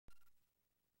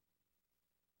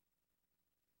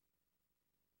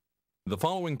The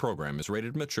following program is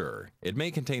rated mature. It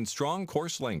may contain strong,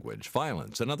 coarse language,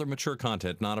 violence, and other mature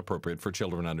content not appropriate for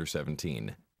children under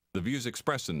 17. The views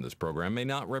expressed in this program may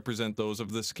not represent those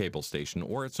of this cable station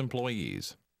or its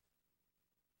employees.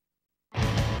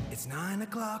 It's 9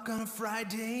 o'clock on a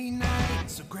Friday night,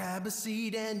 so grab a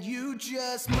seat and you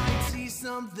just might see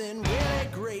something really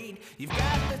great. You've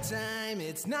got the time,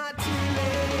 it's not too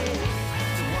late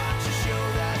to watch a show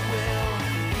that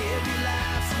will give you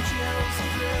laughs and chills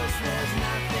and thrills. There's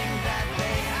nothing that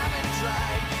they haven't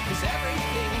tried, 'cause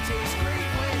everything tastes great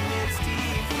when it's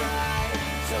deep fried.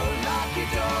 So lock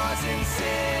your doors and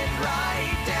sit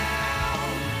right down.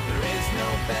 There is no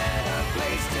better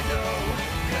place to go,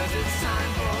 'cause it's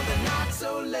time for the Not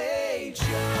So Late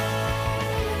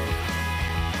Show.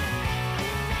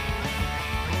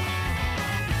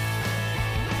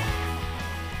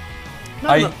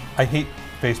 I hate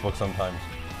Facebook sometimes.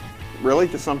 Really?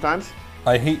 Just sometimes?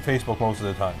 I hate Facebook most of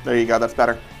the time. There you go, that's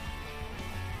better.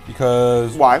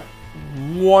 Because Why?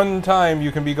 one time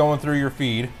you can be going through your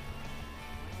feed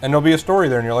and there'll be a story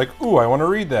there and you're like, ooh, I want to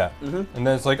read that. Mm-hmm. And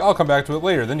then it's like, I'll come back to it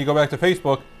later. Then you go back to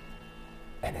Facebook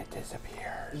and it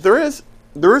disappears.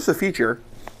 There is a feature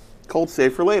called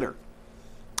Save for Later.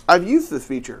 I've used this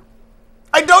feature.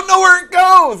 I don't know where it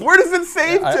goes! Where does it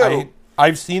save to?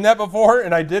 I've seen that before,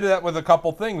 and I did that with a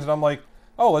couple things, and I'm like,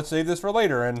 oh, let's save this for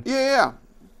later. And Yeah.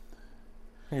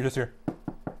 you're just here.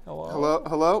 Hello. Hello?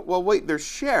 Hello? Well, wait, there's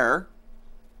share.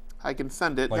 I can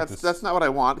send it. Like That's not what I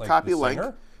want. like Copy the link.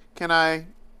 singer? Can I...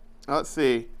 Let's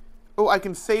see. Oh, I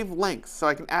can save links, so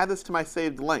I can add this to my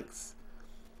saved links.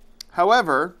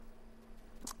 However,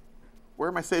 where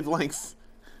are my saved links?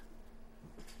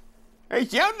 I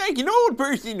sound like an old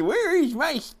person. Where is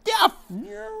my stuff?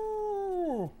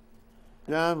 No.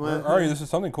 Yeah, Where are you? This is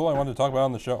something cool I wanted to talk about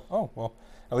on the show. Oh, well,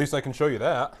 at least I can show you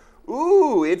that.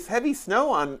 Ooh, it's heavy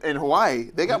snow in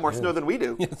Hawaii. They got more snow than we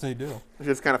do, Yes, they do. which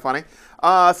is kind of funny.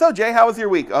 So, Jay, how was your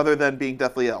week other than being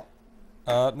deathly ill?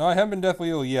 No, I haven't been deathly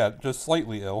ill yet, just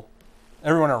slightly ill.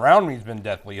 Everyone around me's been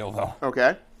deathly ill, though.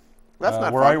 Okay. That's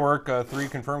not where fun. I work, 3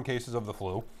 confirmed cases of the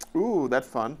flu. Ooh, that's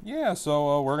fun. Yeah,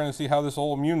 so we're going to see how this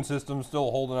whole immune system's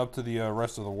still holding up to the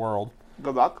rest of the world.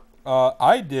 Good luck.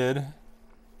 I did.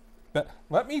 But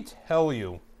let me tell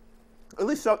you. At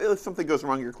least something goes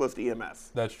wrong, you're close to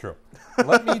EMS. That's true.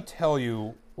 Let me tell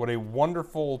you what a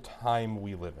wonderful time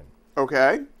we live in.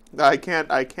 Okay. I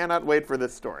cannot wait for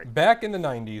this story. Back in the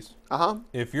 90s,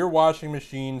 if your washing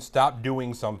machine stopped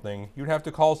doing something, you'd have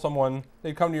to call someone.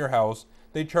 They'd come to your house.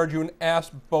 They'd charge you an ass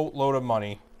boatload of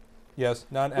money. Yes,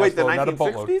 not an ass Wait, the load, not a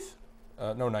boatload.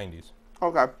 1960s? No, 90s.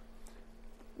 Okay.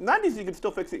 90s, you could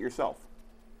still fix it yourself.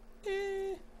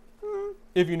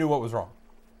 If you knew what was wrong.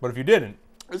 But if you didn't,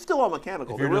 It's still all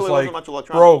mechanical. if There you're really just wasn't like, much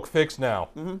electronic. broke, fix now.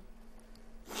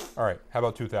 All right, how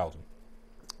about 2000?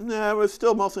 Nah, it was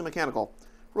still mostly mechanical.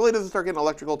 Really doesn't start getting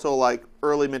electrical till like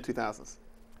early mid-2000s.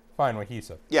 Fine, what he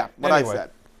said. Yeah, what Anyway. I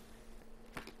said.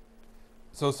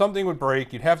 So something would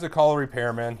break, you'd have to call a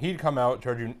repairman. He'd come out,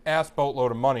 charge you an ass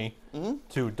boatload of money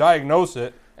to diagnose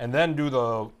it, and then do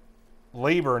the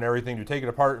labor and everything to take it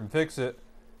apart and fix it,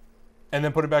 and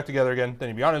then put it back together again. Then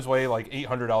he'd be on his way like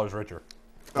 $800 richer.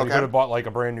 So he Okay. could have bought like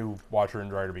a brand new washer and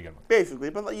dryer to begin with. Basically,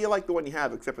 but you like the one you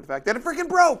have, except for the fact that it freaking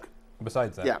broke.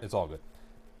 Besides that, Yeah. it's all good.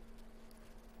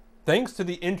 Thanks to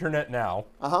the internet now,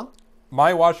 Uh-huh.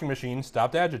 my washing machine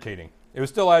stopped agitating. It was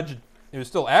still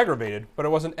aggravated, but it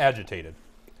wasn't agitated.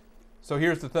 So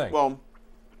here's the thing. Well,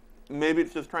 maybe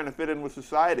it's just trying to fit in with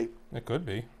society. It could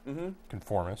be.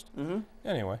 Conformist.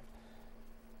 Anyway.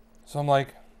 So I'm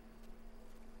like,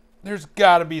 there's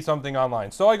got to be something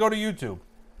online. So I go to YouTube.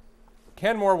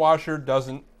 Kenmore washer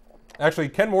doesn't... Actually,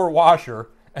 Kenmore washer,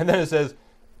 and then it says,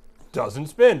 doesn't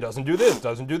spin, doesn't do this,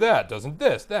 doesn't do that, doesn't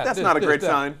this, that, That's this, not a this, great that.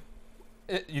 sign.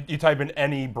 You type in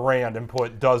any brand and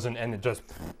put doesn't, and it just...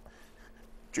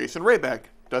 Jason Rayback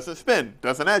doesn't spin,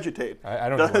 doesn't agitate, I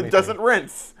don't do anything. doesn't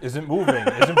rinse. Isn't moving,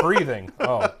 isn't breathing.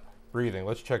 Oh, breathing.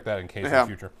 Let's check that in case in Yeah. the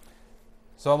future.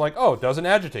 So I'm like, oh, doesn't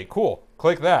agitate. Cool.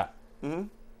 Click that.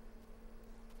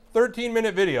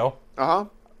 13-minute video. Uh-huh.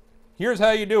 Here's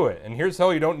how you do it. And here's how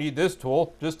you don't need this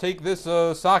tool. Just take this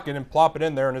socket and plop it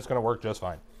in there and it's going to work just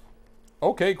fine.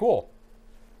 Okay, cool.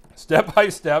 Step by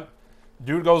step.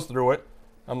 Dude goes through it.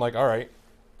 I'm like, all right,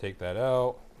 take that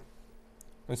out.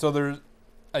 And so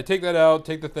I take that out,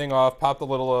 take the thing off, pop the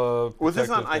little Was this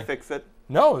on protective thing. iFixit?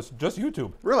 No, it's just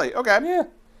YouTube. Really? Okay. Yeah.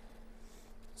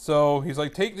 So he's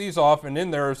like, take these off, and in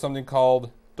there is something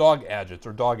called dog agits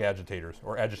or dog agitators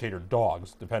or agitator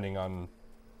dogs, depending on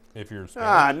if you're Spanish.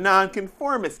 Ah,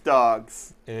 nonconformist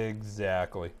dogs.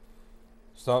 Exactly.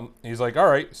 He's like, all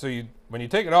right, so when you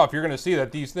take it off, you're going to see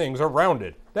that these things are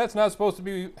rounded. That's not supposed to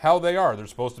be how they are. They're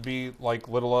supposed to be like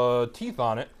little teeth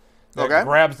on it that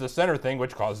grabs the center thing,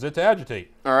 which causes it to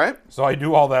agitate. All right. So I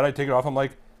do all that. I take it off. I'm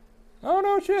like, oh,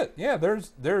 no shit. Yeah,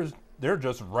 they're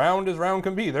just round as round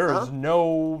can be. There is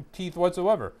no teeth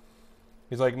whatsoever.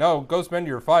 He's like, no, go spend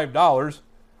your $5.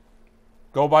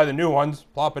 Go buy the new ones,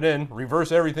 plop it in,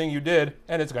 reverse everything you did,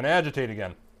 and it's going to agitate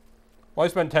again. Well, I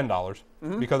spent $10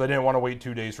 because I didn't want to wait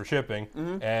 2 days for shipping.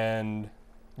 And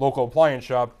local appliance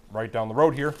shop right down the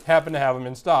road here happened to have them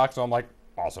in stock. So I'm like,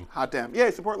 awesome. Hot damn. Yeah,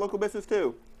 support local business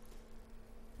too.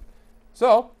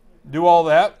 So, do all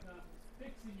that.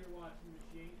 Fixing your washing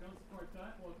machine. Don't support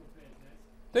that local business.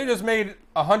 They just made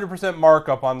 100%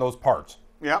 markup on those parts.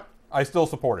 Yeah. I still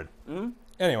supported.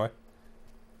 Anyway,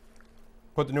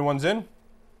 put the new ones in.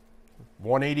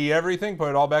 180 everything, put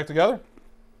it all back together.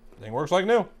 Thing works like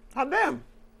new. Hot damn.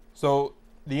 So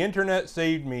the internet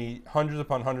saved me hundreds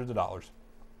upon hundreds of dollars.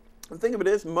 The thing of it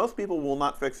is, most people will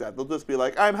not fix that. They'll just be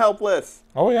like, I'm helpless.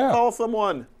 Oh yeah. Call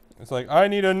someone. It's like, I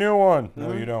need a new one.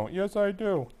 No, you don't. Yes, I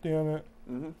do. Damn it.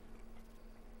 All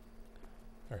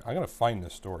right, I'm going to find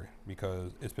this story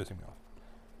because it's pissing me off.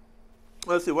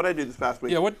 Let's see, what did I do this past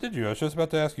week? Yeah, what did you? I was just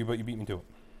about to ask you, but you beat me to it.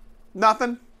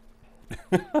 Nothing.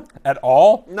 At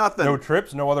all? Nothing. No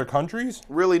trips? No other countries?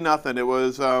 Really nothing. It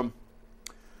was the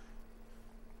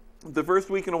first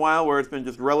week in a while where it's been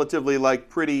just relatively like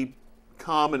pretty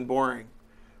calm and boring.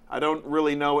 I don't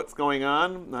really know what's going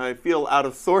on. I feel out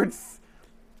of sorts.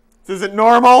 This isn't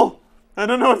normal. I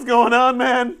don't know what's going on,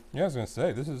 man. Yeah, I was going to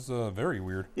say, this is very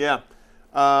weird. Yeah.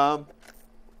 So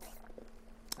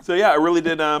yeah, I really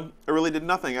did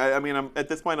nothing. I mean, I'm at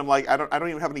this point. I'm like, I don't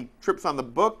even have any trips on the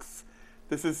books.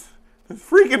 This is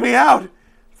freaking me out.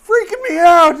 Freaking me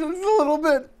out. Just a little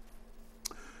bit.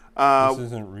 This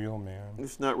isn't real, man.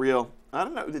 It's not real. I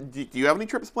don't know. Do you have any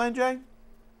trips planned, Jay?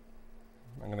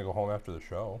 I'm going to go home after the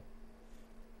show.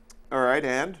 All right,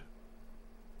 and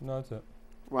No, that's it.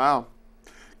 wow,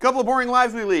 couple of boring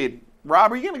lives we lead.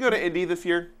 Rob, are you going to go to Indy this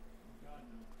year?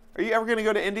 Are you ever going to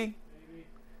go to Indy?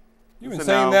 You've been So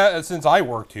saying now- that since I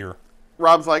worked here.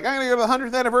 Rob's like, I'm going to go to the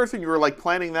 100th anniversary. And you were like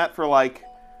planning that for like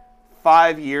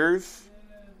 5 years.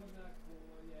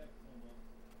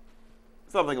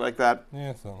 Something like that.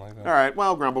 Yeah, something like that. All right,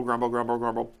 well, grumble, grumble, grumble,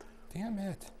 grumble. Damn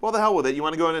it. Well, the hell with it. You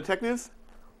want to go into tech news?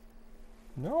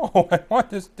 No, I want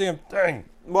this damn thing.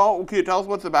 Well, can you tell us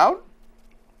what it's about?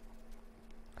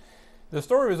 The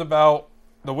story was about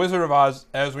The Wizard of Oz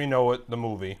as we know it, the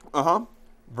movie, Uh-huh.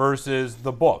 versus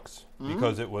the books,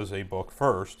 because it was a book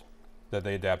first that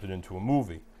they adapted into a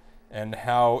movie, and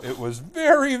how it was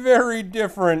very, very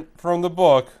different from the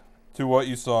book to what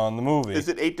you saw in the movie. Is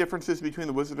it 8 differences between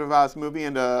the Wizard of Oz movie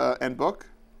and book?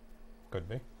 Could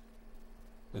be.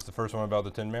 Is the first one about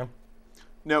the Tin Man?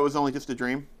 No, it was only just a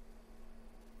dream.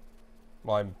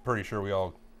 Well, I'm pretty sure we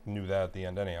all knew that at the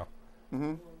end anyhow.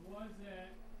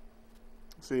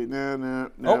 See, no.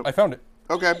 Oh, I found it.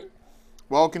 Okay.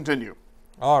 Well, continue.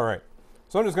 All right.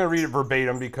 So I'm just going to read it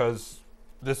verbatim because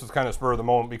this is kind of spur of the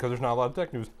moment because there's not a lot of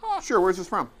tech news. Sure, where's this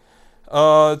from?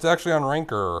 It's actually on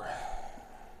Ranker.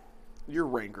 You're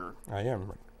Ranker. I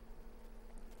am.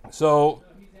 So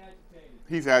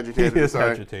He's he agitated. is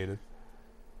sorry. agitated.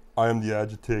 I am the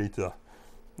agitator.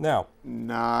 Now,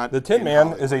 Not the Tin in Man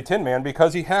Hollywood. is a Tin Man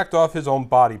because he hacked off his own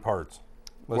body parts.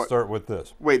 Let's What? start with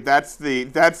this. Wait, that's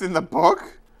in the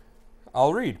book?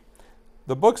 I'll read.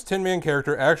 The book's Tin Man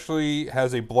character actually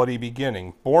has a bloody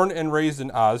beginning. Born and raised in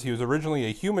Oz, he was originally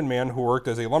a human man who worked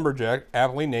as a lumberjack,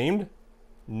 aptly named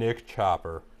Nick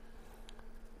Chopper.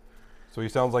 So he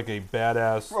sounds like a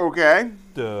badass Okay.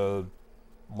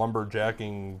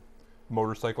 lumberjacking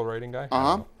motorcycle riding guy. I don't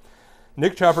Uh-huh. know.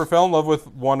 Nick Chopper fell in love with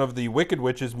one of the Wicked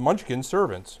Witch's Munchkin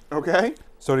servants. Okay.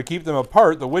 So to keep them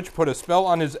apart, the witch put a spell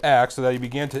on his axe so that he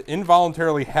began to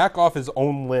involuntarily hack off his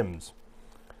own limbs.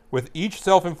 With each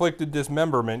self-inflicted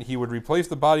dismemberment, he would replace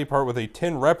the body part with a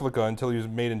tin replica until he was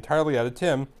made entirely out of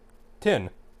tin.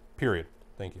 Period.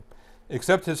 Thank you.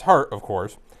 Except his heart, of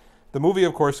course. The movie,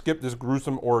 of course, skipped this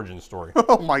gruesome origin story.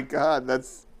 Oh my God,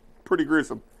 that's pretty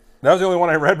gruesome. That was the only one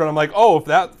I read, but I'm like, oh, if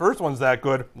that first one's that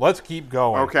good, let's keep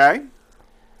going. Okay.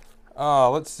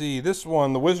 Let's see. This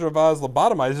one, The Wizard of Oz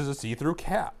lobotomizes a see-through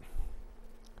cat.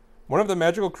 One of the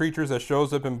magical creatures that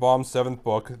shows up in Baum's 7th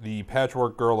book, The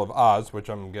Patchwork Girl of Oz, which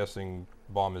I'm guessing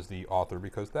Baum is the author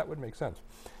because that would make sense,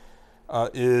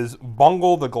 is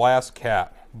Bungle the Glass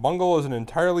Cat. Bungle is an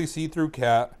entirely see-through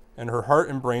cat, and her heart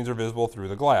and brains are visible through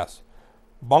the glass.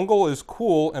 Bungle is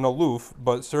cool and aloof,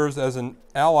 but serves as an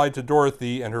ally to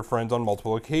Dorothy and her friends on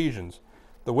multiple occasions.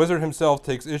 The wizard himself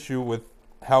takes issue with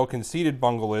how conceited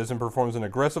Bungle is and performs an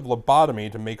aggressive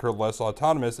lobotomy to make her less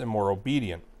autonomous and more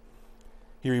obedient.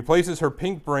 He replaces her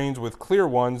pink brains with clear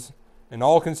ones, and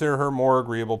all consider her more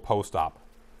agreeable post-op.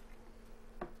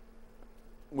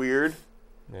 Weird.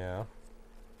 Yeah.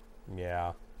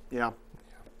 Yeah. Yeah.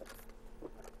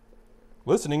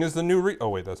 Listening is the new oh,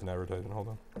 wait, that's an advertisement. Hold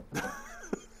on.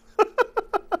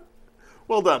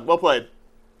 Well done. Well played.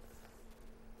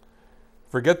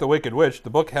 Forget the Wicked Witch. The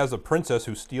book has a princess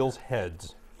who steals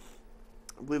heads.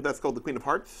 I believe that's called the Queen of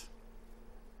Hearts.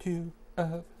 Two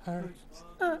of Hearts.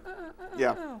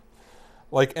 Yeah.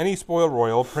 Like any spoiled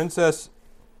royal, Princess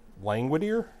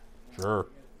Langwidere? Sure.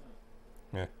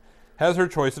 Yeah. Has her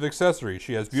choice of accessories.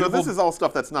 She has So beautiful... this is all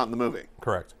stuff that's not in the movie.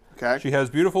 Correct. Okay. She has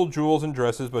beautiful jewels and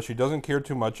dresses, but she doesn't care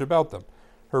too much about them.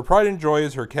 Her pride and joy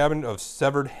is her cabinet of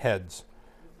severed heads.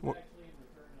 Actually, in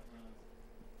Return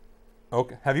to Oz.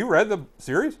 Okay. Have you read the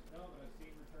series? No, but I've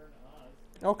seen Return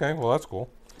to Oz. Okay, well, that's cool.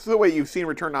 So wait, you've seen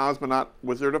Return to Oz, but not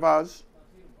Wizard of Oz?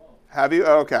 I've seen them both. Have you?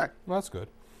 Oh, okay. Well, that's good.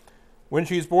 When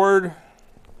she's bored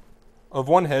of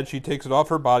one head, she takes it off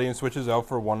her body and switches out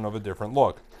for one of a different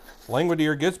look.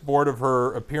 Langwidere gets bored of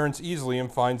her appearance easily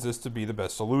and finds this to be the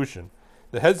best solution.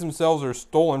 The heads themselves are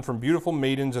stolen from beautiful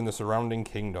maidens in the surrounding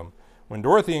kingdom. When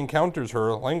Dorothy encounters her,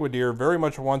 Langwidere very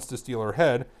much wants to steal her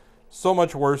head, so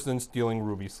much worse than stealing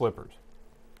ruby slippers.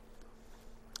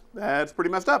 That's pretty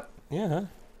messed up. Yeah.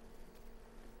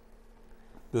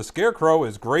 The Scarecrow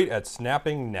is great at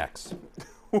snapping necks.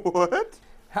 What?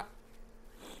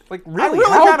 Like, really, really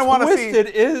kinda how wanna see-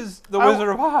 twisted is The Wizard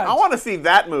of Oz? I want to see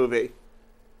that movie.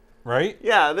 Right?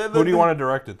 Yeah. Who do you want to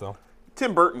direct it, though?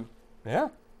 Tim Burton. Yeah.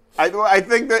 I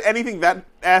think that anything that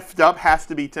effed up has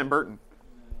to be Tim Burton.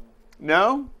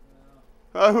 No?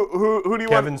 Who do you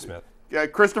Kevin want? Smith. Yeah,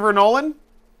 Christopher Nolan?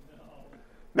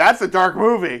 That's a dark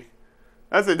movie.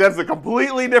 That's a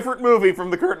completely different movie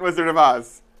from the current Wizard of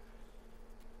Oz.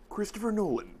 Christopher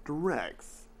Nolan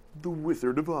directs The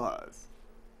Wizard of Oz.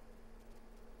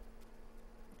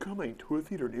 Coming to a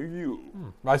theater near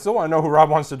you. I still want to know who Rob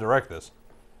wants to direct this.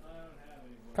 I don't have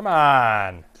any more. Come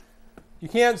on. You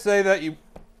can't say that you...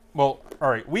 Well, all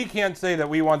right. We can't say that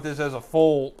we want this as a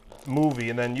full movie,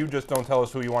 and then you just don't tell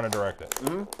us who you want to direct it.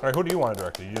 All right, who do you want to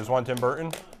direct it? You just want Tim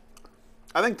Burton?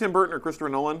 I think Tim Burton or Christopher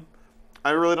Nolan.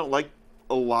 I really don't like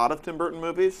a lot of Tim Burton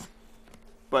movies,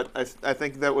 but I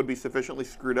think that would be sufficiently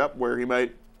screwed up where he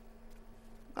might...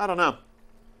 I don't know.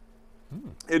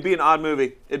 It'd be an odd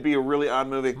movie. It'd be a really odd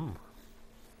movie.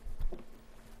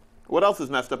 What else is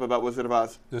messed up about Wizard of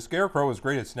Oz? The Scarecrow is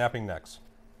great at snapping necks.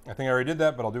 I think I already did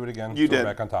that, but I'll do it again. You so we're did.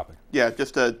 back on topic. Yeah,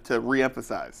 just to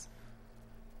re-emphasize.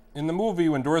 In the movie,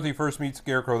 when Dorothy first meets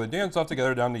Scarecrow, they dance off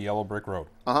together down the yellow brick road.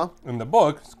 Uh-huh. In the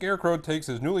book, Scarecrow takes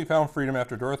his newly found freedom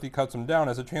after Dorothy cuts him down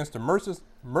as a chance to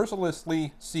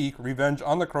mercilessly seek revenge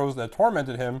on the crows that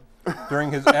tormented him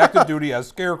during his active duty as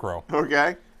Scarecrow.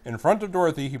 Okay. In front of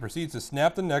Dorothy, he proceeds to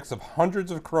snap the necks of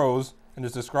hundreds of crows and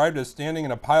is described as standing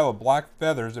in a pile of black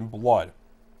feathers and blood.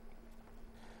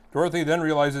 Dorothy then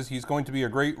realizes he's going to be a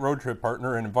great road trip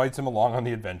partner and invites him along on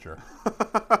the adventure.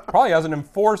 Probably as an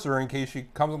enforcer in case she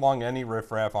comes along any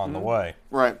riffraff on the way.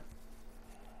 Right.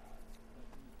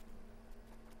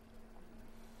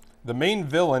 The main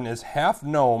villain is half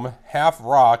gnome, half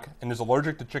rock, and is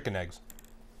allergic to chicken eggs.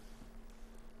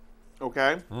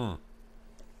 Okay.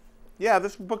 Yeah,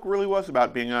 this book really was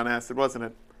about being on acid, wasn't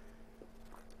it?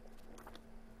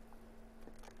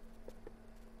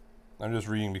 I'm just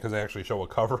reading because I actually show a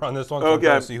cover on this one, so I'm Okay.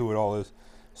 trying to see who it all is.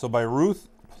 So by Ruth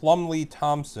Plumley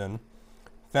Thompson,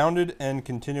 founded and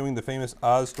continuing the famous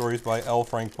Oz stories by L.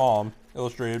 Frank Baum,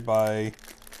 illustrated by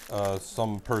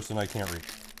some person I can't read.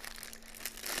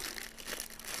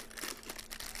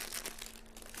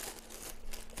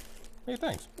 Hey,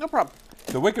 thanks. No problem.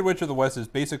 The Wicked Witch of the West is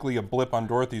basically a blip on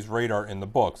Dorothy's radar in the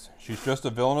books. She's just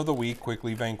a villain of the week,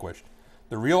 quickly vanquished.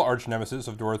 The real arch-nemesis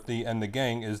of Dorothy and the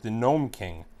gang is the Gnome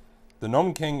King. The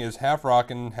Gnome King is half rock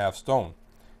and half stone.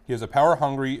 He is a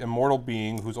power-hungry, immortal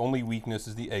being whose only weakness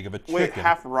is the egg of a chicken. Wait,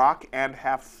 half rock and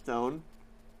half stone?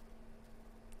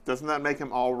 Doesn't that make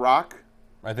him all rock?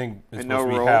 I think it's And supposed no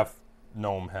to be roll? half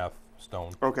gnome, half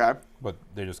stone. Okay. But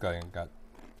they just got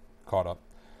caught up.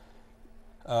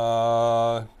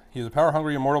 He's a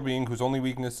power-hungry, immortal being whose only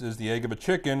weakness is the egg of a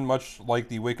chicken, much like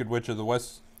the Wicked Witch of the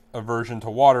West's aversion to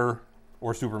water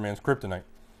or Superman's kryptonite.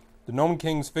 The Gnome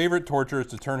King's favorite torture is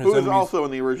to turn his Who is enemies... also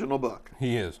in the original book.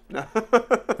 He is.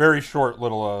 Very short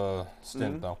little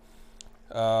stint, though.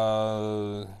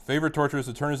 Favorite torture is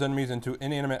to turn his enemies into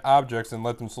inanimate objects and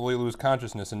let them slowly lose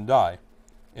consciousness and die.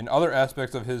 In other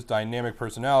aspects of his dynamic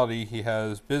personality, he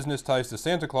has business ties to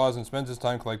Santa Claus and spends his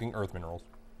time collecting earth minerals.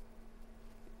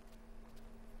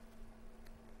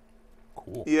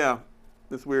 Cool. Yeah,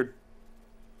 that's weird.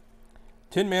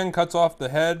 Tin Man cuts off the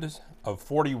heads of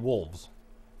 40 wolves.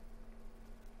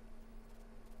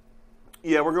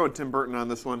 Yeah, we're going Tim Burton on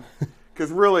this one.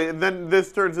 Because really, and then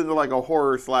this turns into like a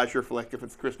horror slasher flick if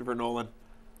it's Christopher Nolan.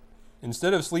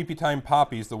 Instead of sleepy time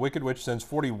poppies, the Wicked Witch sends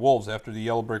 40 wolves after the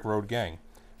Yellow Brick Road gang.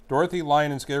 Dorothy,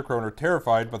 Lion, and Scarecrow are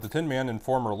terrified, but the Tin Man and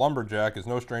former lumberjack is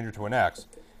no stranger to an axe.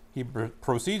 He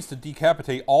proceeds to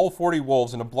decapitate all 40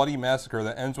 wolves in a bloody massacre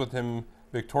that ends with him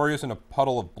victorious in a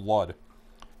puddle of blood.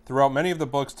 Throughout many of the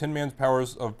books, Tin Man's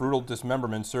powers of brutal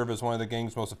dismemberment serve as one of the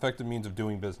gang's most effective means of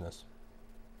doing business.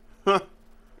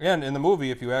 And in the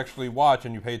movie, if you actually watch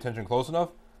and you pay attention close enough,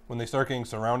 when they start getting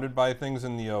surrounded by things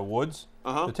in the woods,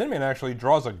 the Tin Man actually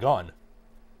draws a gun.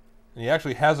 And he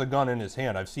actually has a gun in his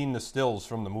hand. I've seen the stills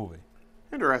from the movie.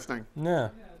 Interesting. Yeah.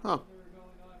 Huh. They were going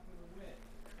off with a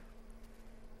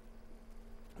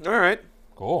wit. All right.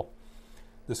 Cool.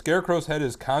 The Scarecrow's head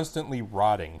is constantly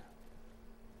rotting.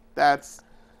 That's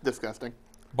disgusting.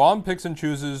 Baum picks and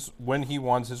chooses when he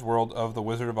wants his world of the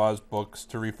Wizard of Oz books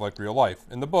to reflect real life.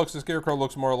 In the books, the Scarecrow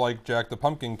looks more like Jack the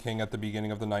Pumpkin King at the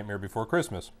beginning of The Nightmare Before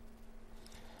Christmas.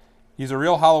 He's a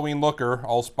real Halloween looker,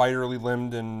 all spiderly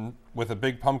limbed and with a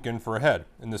big pumpkin for a head.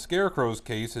 In the Scarecrow's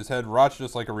case, his head rots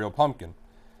just like a real pumpkin.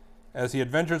 As he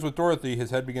adventures with Dorothy,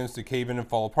 his head begins to cave in and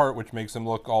fall apart, which makes him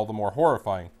look all the more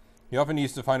horrifying. He often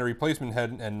needs to find a replacement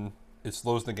head, and it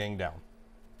slows the gang down.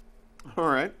 All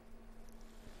right.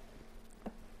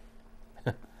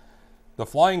 The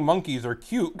flying monkeys are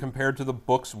cute compared to the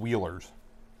book's wheelers.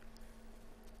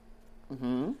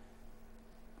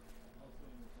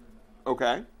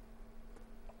 Okay.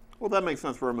 Well, that makes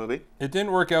sense for a movie. It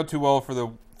didn't work out too well for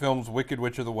the film's Wicked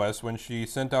Witch of the West when she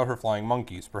sent out her flying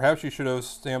monkeys. Perhaps she should have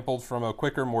sampled from a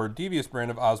quicker, more devious brand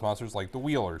of Oz monsters like the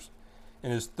Wheelers. In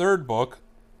his third book,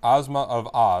 Ozma of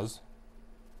Oz,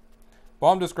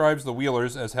 Baum describes the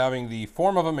Wheelers as having the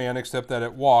form of a man except that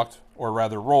it walked, or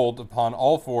rather rolled, upon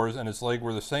all fours and its legs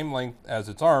were the same length as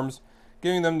its arms,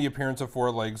 giving them the appearance of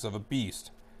 4 legs of a beast.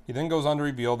 He then goes on to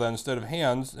reveal that instead of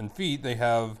hands and feet, they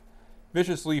have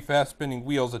viciously fast-spinning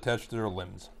wheels attached to their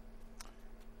limbs.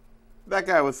 That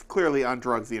guy was clearly on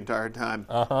drugs the entire time.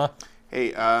 Uh-huh. Hey,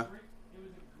 It was a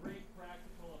great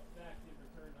practical effect in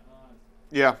Return to Oz.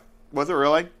 yeah. Was it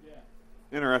really? Yeah.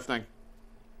 Interesting.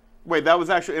 Wait, that was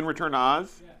actually in Return to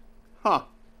Oz? Yeah. Huh.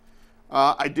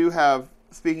 I do have,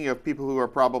 speaking of people who are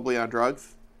probably on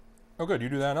drugs, Oh, good. You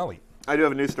do that and I'll eat. I do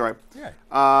have a news story.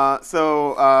 Yeah.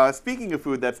 So, speaking of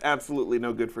food that's absolutely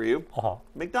no good for you, Uh-huh.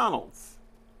 McDonald's.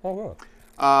 Oh, good.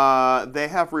 They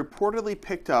have reportedly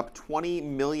picked up 20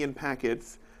 million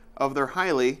packets of their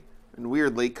highly and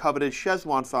weirdly coveted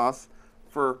Szechuan sauce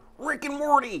for Rick and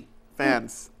Morty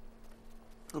fans.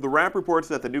 The Wrap reports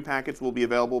that the new packets will be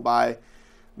available by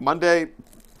Monday.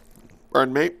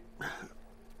 Pardon me.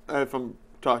 If I'm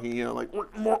talking, like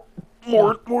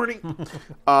Morty.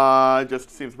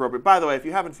 Just seems appropriate. By the way, if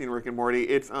you haven't seen Rick and Morty,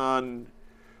 it's on,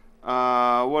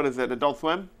 what is it, Adult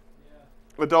Swim?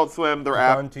 Adult Swim, their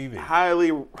app, on TV.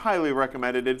 highly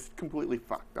recommended. It's completely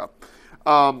fucked up.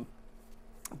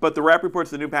 But the Wrap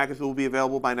reports the new packets will be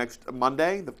available by next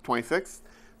Monday, the 26th.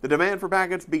 The demand for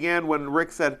packets began when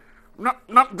Rick said,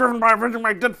 "Not driven by avenging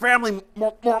my dead family,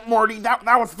 Morty. That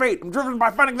was fate. I'm driven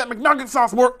by finding that McNugget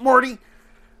sauce, Morty."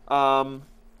 On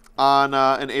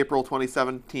an April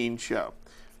 2017 show.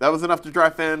 That was enough to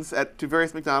drive fans to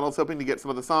various McDonald's hoping to get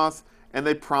some of the sauce, and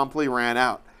they promptly ran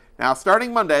out. Now,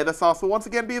 starting Monday, the sauce will once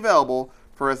again be available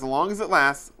for as long as it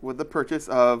lasts with the purchase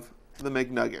of the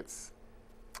McNuggets.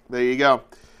 There you go.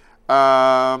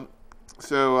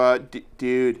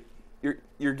 Dude,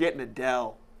 you're getting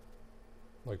Adele.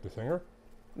 Like the singer?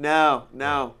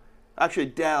 No. Actually,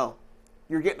 Dell,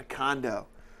 you're getting a condo.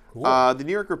 Cool. The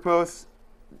New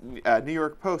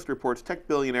York Post reports tech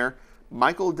billionaire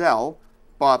Michael Dell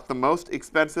bought the most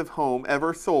expensive home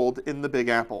ever sold in the Big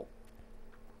Apple.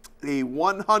 A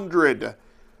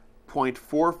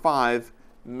 $100.45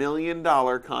 million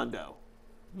condo.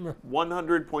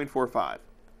 100.45.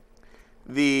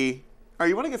 You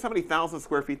want to guess how many thousand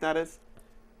square feet that is?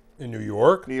 In New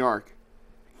York? New York.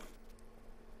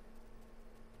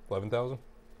 11,000?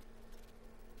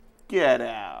 Get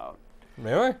out.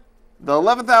 Maybe? The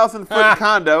 11,000-foot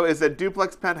condo is a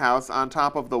duplex penthouse on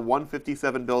top of the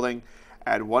 157 building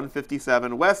at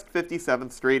 157 West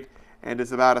 57th Street and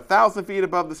is about 1,000 feet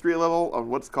above the street level of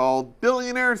what's called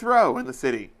Billionaires Row in the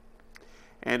city.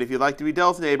 And if you'd like to be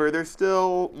Dell's neighbor, there's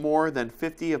still more than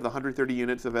 50 of the 130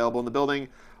 units available in the building,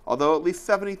 although at least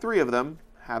 73 of them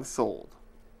have sold.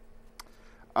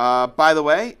 By the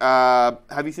way,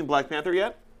 have you seen Black Panther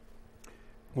yet?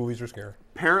 Movies are scary.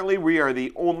 Apparently, we are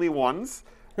the only ones.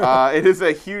 It is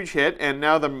a huge hit, and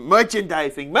now the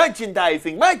merchandising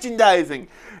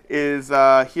is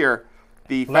here.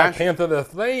 The Black fashion, Panther, the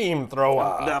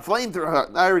flamethrower. the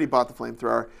flamethrower. I already bought the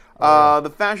flamethrower. The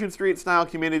Fashion Street style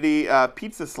community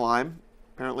Pizza Slime,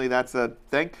 apparently that's a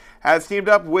thing, has teamed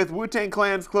up with Wu-Tang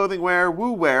Clan's clothing wear,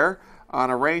 Wu Wear, on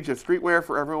a range of streetwear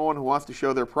for everyone who wants to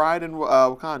show their pride in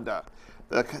Wakanda.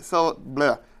 The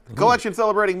collection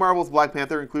celebrating Marvel's Black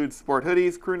Panther includes sport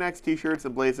hoodies, crew necks, t-shirts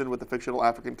emblazoned with the fictional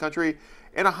African country,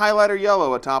 and a highlighter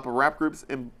yellow atop a rap group's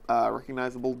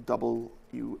recognizable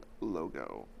W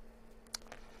logo.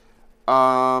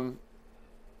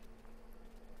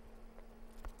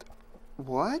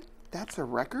 What? That's a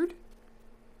record?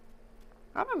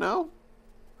 I don't know.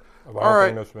 A vinyl All right.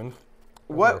 thing that spins. That's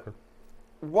a What? record.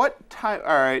 What type?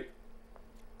 All right.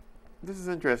 This is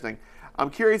interesting. I'm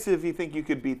curious if you think you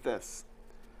could beat this.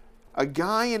 A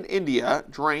guy in India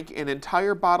drank an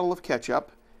entire bottle of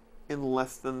ketchup in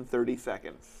less than 30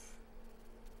 seconds.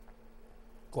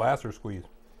 Glass or squeeze?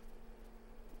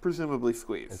 Presumably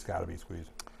squeeze. It's got to be squeeze.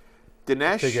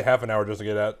 Dinesh. Take you half an hour just to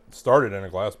get that started in a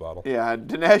glass bottle. Yeah,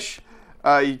 Dinesh.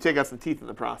 You take out some teeth in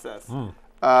the process.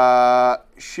 Shivnath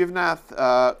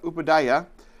Upadhyaya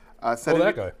set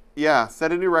that guy. Yeah,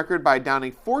 set a new record by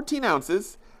downing 14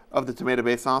 ounces of the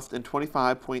tomato-based sauce in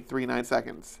 25.39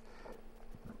 seconds.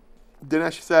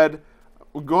 Dinesh said,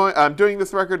 I'm doing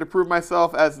this record to prove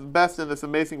myself as the best in this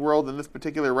amazing world in this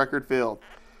particular record field.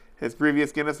 His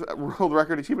previous Guinness World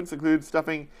Record achievements include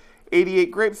stuffing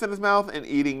 88 grapes in his mouth and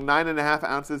eating 9.5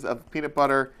 ounces of peanut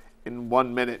butter in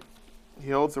 1 minute. He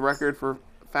holds the record for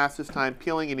fastest time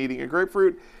peeling and eating a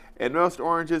grapefruit, and most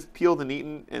oranges peeled and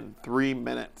eaten in 3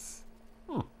 minutes.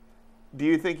 Do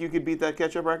you think you could beat that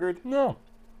ketchup record? No.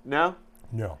 No?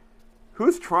 No.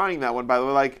 Who's trying that one, by the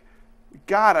way? Like,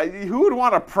 God, who would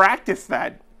want to practice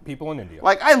that? People in India.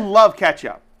 Like, I love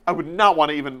ketchup. I would not want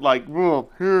to even, like, ooh,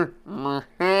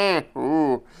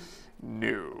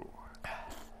 no.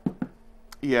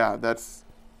 Yeah, that's,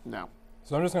 no.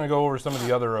 So I'm just going to go over some of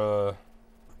the other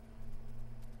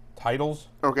titles.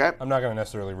 Okay, I'm not going to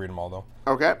necessarily read them all, though.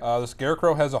 okay, The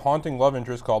Scarecrow has a haunting love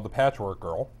interest called the Patchwork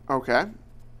Girl. okay.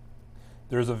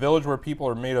 There's a village where people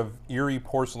are made of eerie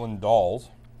porcelain dolls.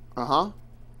 Uh-huh.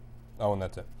 Oh, and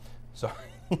that's it. So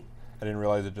I didn't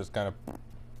realize it just kind of...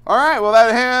 All right, well,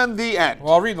 that hand, the end.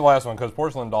 Well, I'll read the last one because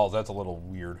porcelain dolls, that's a little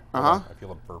weird. Uh-huh. I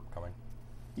feel a burp coming.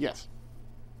 Yes.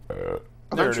 There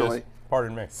Eventually. it is.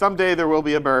 Pardon me. Someday there will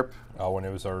be a burp. Oh, when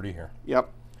it was already here. Yep.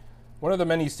 One of the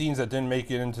many scenes that didn't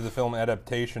make it into the film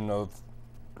adaptation of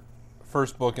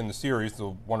first book in the series, The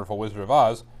Wonderful Wizard of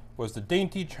Oz, was the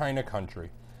dainty China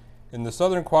country. In the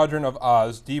southern quadrant of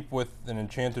Oz, deep within an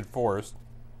enchanted forest,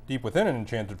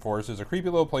 is a creepy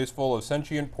little place full of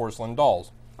sentient porcelain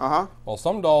dolls. Uh-huh. While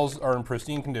some dolls are in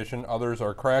pristine condition, others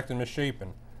are cracked and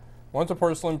misshapen. Once a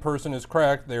porcelain person is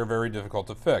cracked, they are very difficult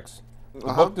to fix.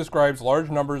 The book describes large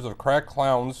numbers of cracked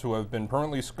clowns who have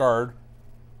permanently scarred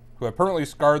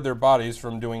their bodies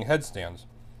from doing headstands.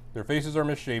 Their faces are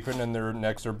misshapen and their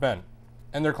necks are bent.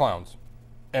 And they're clowns.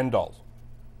 And dolls.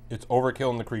 It's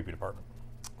overkill in the creepy department.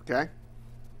 Okay.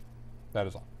 That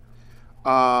is all.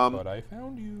 But I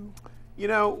found you. You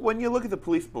know, when you look at the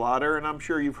police blotter, and I'm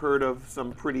sure you've heard of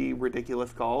some pretty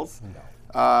ridiculous calls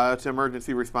to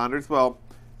emergency responders, well,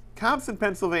 cops in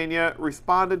Pennsylvania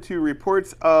responded to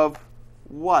reports of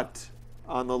what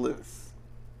on the loose?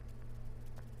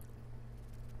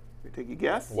 You take a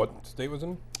guess? What state was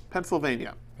in?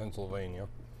 Pennsylvania. Pennsylvania.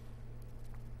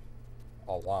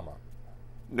 A llama.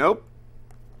 Nope.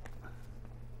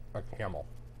 A camel.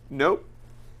 Nope.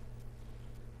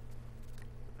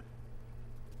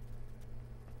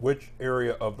 Which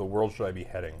area of the world should I be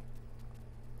heading?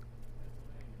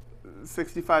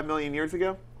 65 million years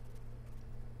ago?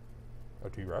 A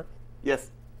T-Rex?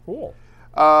 Yes. Cool.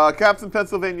 Cops in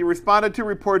Pennsylvania responded to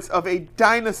reports of a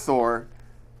dinosaur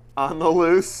on the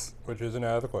loose. Which isn't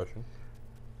out of the question.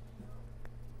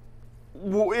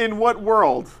 In what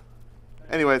world?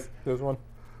 Anyways, This one?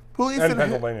 police And in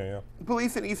Pennsylvania, yeah.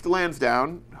 Police in East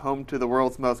Lansdowne, home to the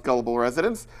world's most gullible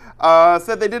residents,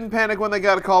 said they didn't panic when they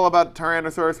got a call about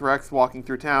Tyrannosaurus Rex walking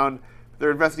through town.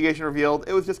 Their investigation revealed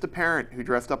it was just a parent who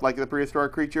dressed up like the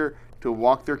prehistoric creature to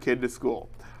walk their kid to school.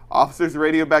 Officers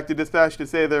radioed back to dispatch to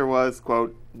say there was,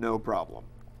 quote, no problem.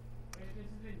 Wait, this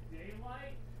is in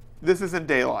daylight? This is in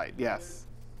daylight, yes.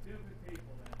 Stupid people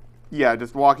then. Yeah,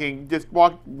 just walking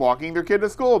their kid to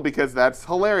school because that's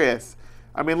hilarious.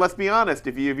 I mean, let's be honest.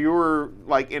 If you were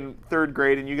like in 3rd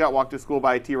grade and you got walked to school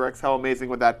by a T-Rex, how amazing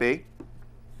would that be?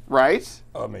 Right?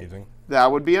 Amazing.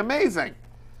 That would be amazing.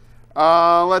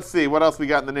 Let's see what else we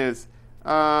got in the news.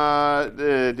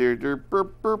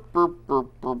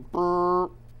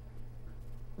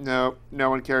 No,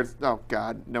 no one cares. Oh,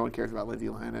 God. No one cares about Lindsay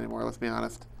Lohan anymore, let's be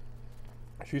honest.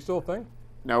 She's still a thing?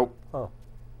 Nope. Oh.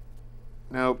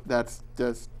 Nope. That's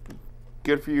just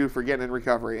good for you for getting in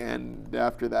recovery. And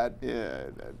after that,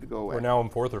 go away. We're now in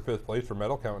 4th or 5th place for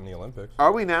medal count in the Olympics.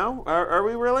 Are we now? Are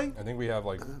we really? I think we have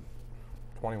like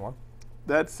 21.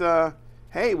 That's,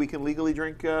 hey, we can legally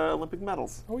drink Olympic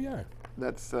medals. Oh, yeah.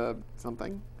 That's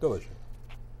something. Delicious.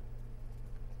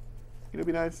 It'd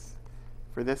be nice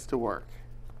for this to work.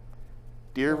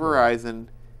 Dear Verizon,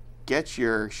 get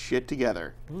your shit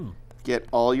together. Get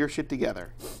all your shit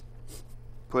together.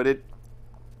 Put it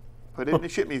in a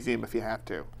shit museum if you have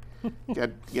to.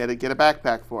 Get a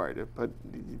backpack for it.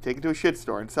 Take it to a shit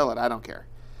store and sell it. I don't care.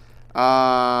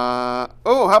 Oh,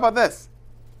 how about this?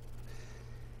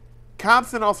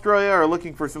 Cops in Australia are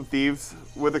looking for some thieves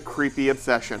with a creepy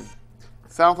obsession.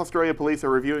 South Australia police are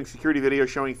reviewing security video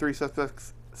showing 3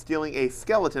 suspects stealing a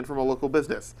skeleton from a local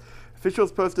business.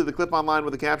 Officials posted the clip online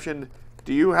with the caption,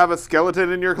 "Do you have a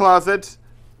skeleton in your closet?"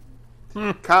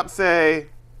 Cops say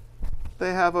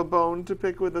they have a bone to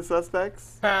pick with the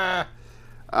suspects. They're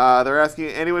asking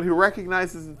anyone who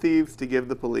recognizes the thieves to give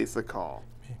the police a call.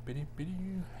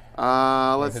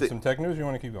 Let's Hit see. some tech news. You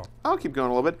want to keep going? I'll keep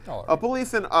going a little bit. All A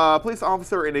right. police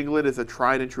officer in England is a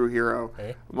tried and true hero.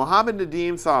 Hey. Mohammed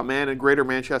Nadeem saw a man in Greater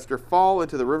Manchester fall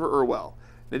into the River Irwell.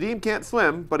 Nadeem can't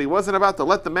swim, but he wasn't about to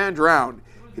let the man drown.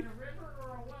 Was it a river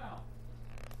or a well?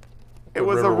 It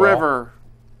was a river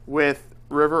well?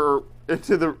 river with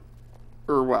into the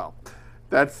Irwell.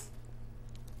 That's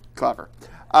clever.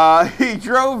 He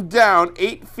drove down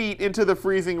 8 feet into the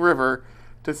freezing river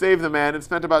to save the man and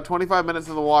spent about 25 minutes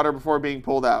in the water before being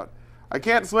pulled out. I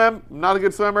can't swim. I'm not a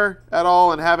good swimmer at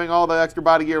all, and having all the extra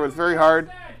body gear was very hard.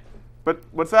 Accent. But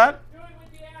what's that? Do it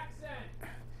with the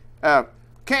accent.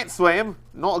 Can't swim.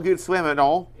 Not a good swimmer at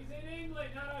all. He's in England,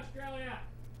 not Australia.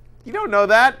 You don't know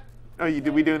that? Oh, you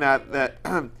do. We do that.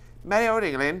 Merry old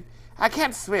England. I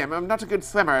can't swim. I'm not a good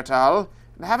swimmer at all.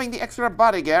 And having the extra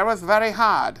body gear was very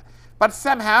hard. But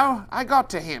somehow I got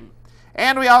to him.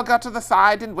 And we all got to the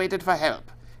side and waited for help.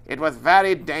 It was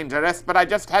very dangerous, but I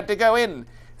just had to go in.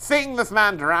 Seeing this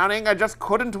man drowning, I just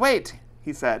couldn't wait,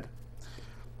 he said.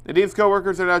 Nadeem's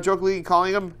co-workers are now jokingly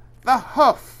calling him the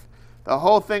Hoof. The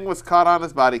whole thing was caught on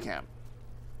his body cam.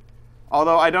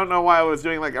 Although I don't know why I was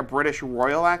doing like a British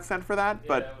royal accent for that,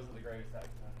 but that wasn't the greatest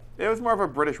accent. it was more of a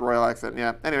British royal accent,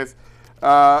 yeah. Anyways,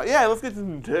 yeah, let's get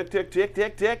some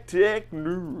tick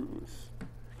news.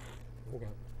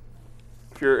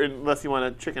 If you're, unless you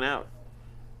want to chicken out.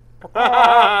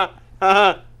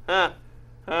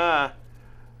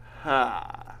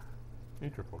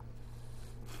 Eat your food.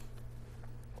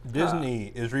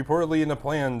 Disney is reportedly in the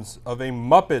plans of a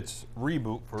Muppets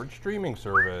reboot for its streaming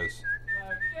service.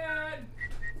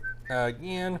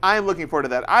 Again. I am looking forward to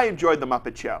that. I enjoyed the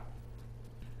Muppet Show.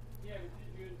 Yeah,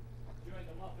 but did you enjoy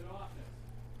the Muppet Office?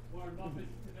 Or Muppets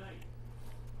Tonight?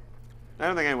 I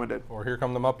don't think anyone did. Or Here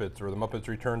Come the Muppets, or the Muppets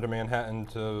return to Manhattan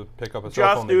to pick up a cell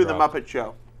phone Just they do the dropped. Muppet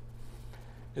Show.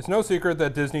 It's no secret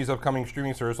that Disney's upcoming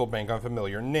streaming service will bank on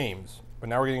familiar names, but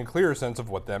now we're getting a clearer sense of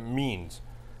what that means.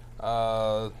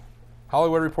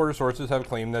 Hollywood Reporter sources have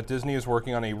claimed that Disney is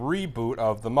working on a reboot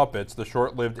of The Muppets, the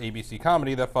short-lived ABC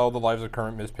comedy that followed the lives of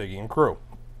current Miss Piggy and crew.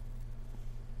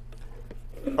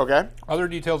 Okay. Other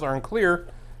details are unclear,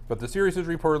 but the series is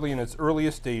reportedly in its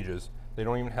earliest stages. They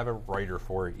don't even have a writer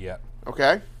for it yet.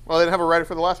 Okay. Well, they didn't have a writer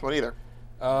for the last one either.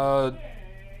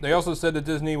 They also said that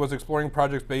Disney was exploring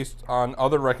projects based on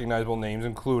other recognizable names,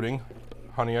 including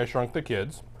Honey, I Shrunk the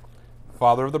Kids,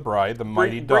 Father of the Bride, The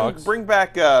Mighty Ducks. Bring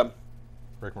back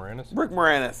Rick Moranis? Rick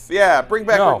Moranis. Yeah, bring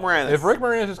back No, Rick Moranis. if Rick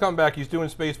Moranis is coming back, he's doing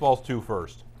Spaceballs 2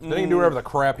 first. Then he can do whatever the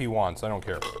crap he wants. I don't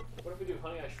care. What if we do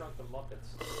Honey, I Shrunk the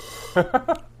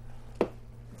Muppets?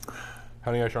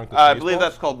 Honey, I Shrunk the I believe Spaceballs?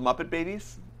 that's called Muppet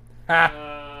Babies.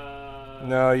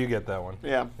 No, you get that one.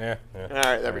 Yeah. Yeah. All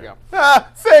right, there we go. Ah,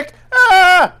 sick.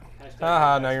 Ah.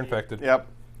 Haha, now you're infected. Yep.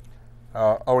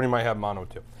 Oh, and you might have mono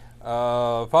too.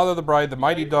 Father of the Bride, The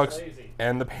Mighty Ducks, lazy.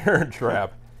 and The Parent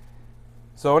Trap.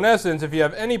 So in essence, if you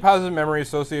have any positive memory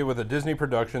associated with a Disney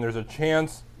production, there's a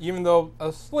chance, even though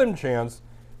a slim chance,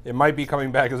 it might be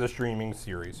coming back as a streaming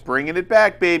series. Bringing it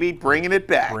back, baby. Bringing it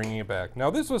back. Bringing it back. Now,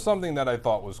 this was something that I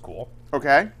thought was cool.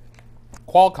 Okay.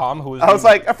 Qualcomm, who is... I was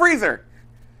like, a freezer.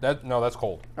 No, that's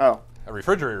cold. Oh. A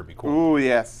refrigerator would be cool. Ooh,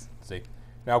 yes. See.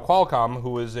 Now, Qualcomm,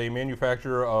 who is a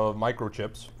manufacturer of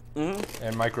microchips and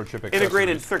microchip accessories.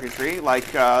 Integrated circuitry, like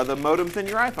the modems in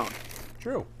your iPhone.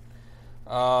 True.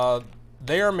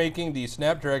 They are making the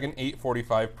Snapdragon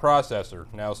 845 processor.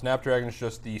 Now, Snapdragon is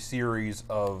just the series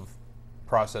of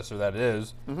processor that it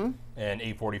is. And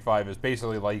 845 is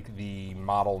basically like the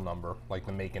model number, like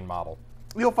the make and model.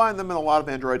 You'll find them in a lot of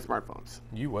Android smartphones.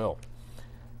 You will.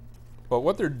 But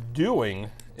what they're doing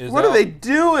is What are they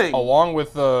doing? along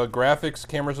with graphics,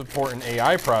 camera support, and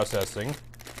AI processing,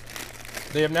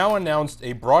 they have now announced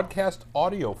a broadcast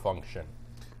audio function.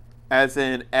 As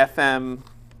in FM,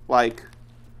 like,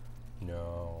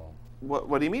 No.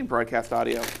 what do you mean broadcast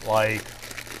audio? Like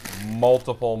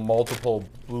multiple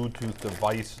Bluetooth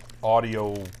device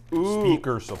audio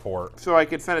speaker support. So I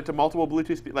could send it to multiple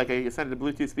Bluetooth, like I could send it to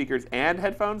Bluetooth speakers and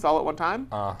headphones all at one time?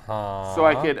 Uh-huh. So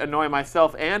I could annoy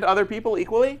myself and other people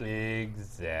equally?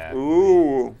 Exactly.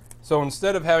 Ooh. So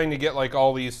instead of having to get like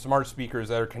all these smart speakers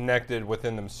that are connected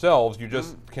within themselves, you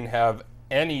just can have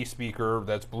any speaker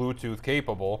that's Bluetooth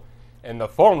capable, and the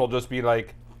phone will just be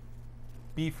like,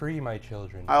 "Be free, my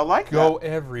children. I like Go that.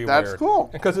 everywhere." That's cool.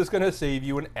 Because it's going to save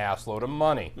you an assload of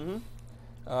money.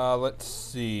 Let's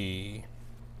see.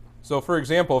 So, for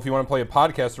example, if you want to play a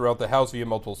podcast throughout the house via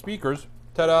multiple speakers,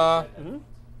 ta-da!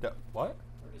 What?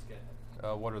 Or just get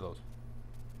headphones. What are those?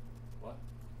 What?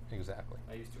 Exactly.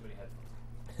 I use too many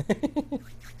headphones.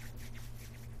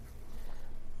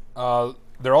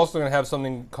 They're also going to have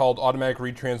something called automatic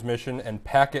retransmission and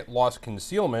packet loss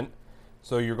concealment.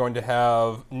 So you're going to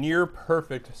have near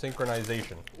perfect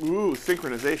synchronization, Ooh,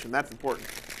 synchronization. That's important.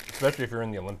 especially if you're in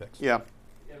the Olympics. Yeah.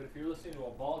 Yeah, but if you're listening to a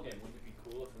ball game, wouldn't it be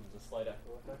cool if it was a slight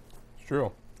echo effect? It's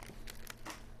true.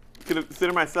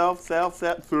 Consider myself and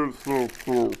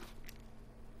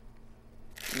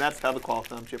that's how the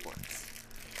Qualcomm chip works.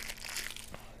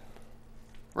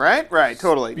 Right,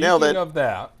 totally. Nailed Speaking it. of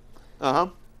that, Uh-huh.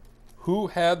 who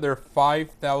had their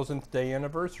 5,000th day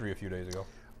anniversary a few days ago?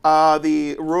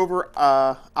 The rover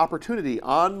Opportunity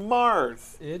on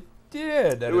Mars. It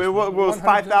did. It was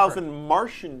 5,000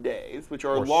 Martian days, which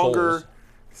are Or longer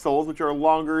sols, which are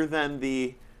longer than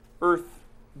the Earth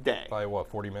day. By what,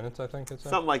 40 minutes, I think it said?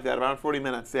 Something like that, around 40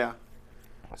 minutes, yeah.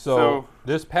 So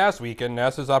this past weekend,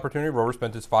 NASA's Opportunity rover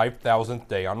spent its 5,000th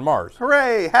day on Mars.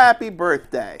 Hooray, happy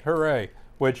birthday. Hooray.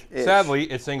 Which, Ish. sadly,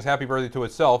 it sings happy birthday to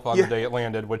itself on Yeah. the day it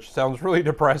landed, which sounds really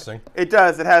depressing. It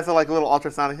does. It has a little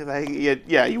ultrasonic.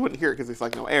 Yeah, you wouldn't hear it because there's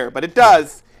like no air, but it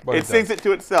does. But it sings it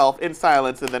to itself in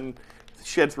silence and then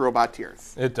sheds robot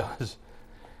tears. It does.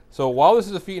 So while this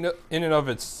is a feat in and of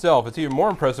itself, it's even more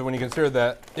impressive when you consider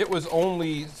that it was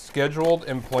only scheduled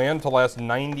and planned to last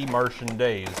 90 Martian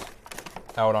days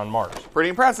out on Mars. Pretty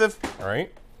impressive. All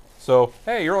right? So,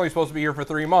 hey, you're only supposed to be here for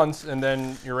 3 months, and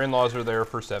then your in-laws are there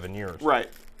for 7 years. Right.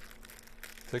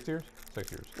 6 years?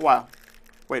 6 years. Wow.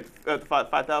 Wait,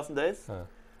 5,000 days? 10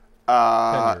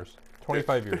 Uh, years.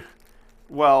 25 years.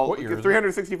 well, What year is it?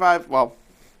 365. Well,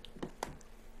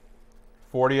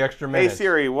 40 extra hey minutes.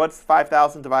 Siri, what's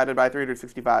 5,000 divided by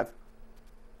 365?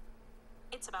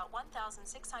 It's about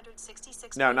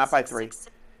 1,666. No, not by 3.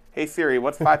 Hey Siri,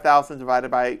 what's 5,000 divided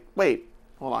by... Wait,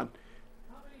 hold on.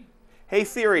 Hey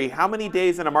Siri, how many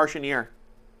days in a Martian year?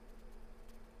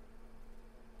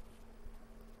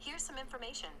 Here's some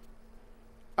information.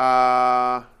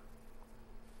 How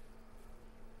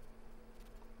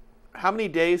many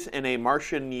days in a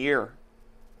Martian year?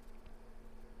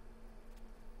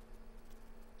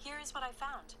 Here is what I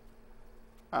found.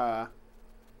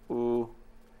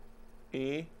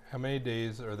 How many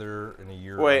days are there in a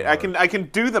year? Wait, on I Mars? can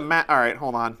do the math. All right,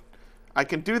 hold on. I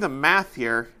can do the math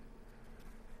here.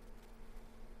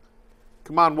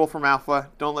 Come on, Wolfram Alpha,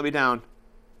 don't let me down.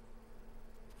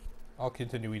 I'll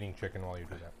continue eating chicken while you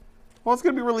do that. Well, it's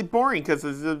gonna be really boring because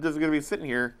this is gonna be sitting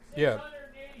here. Yeah.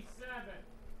 687.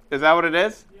 Is that what it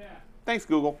is? Yeah. Thanks,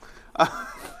 Google.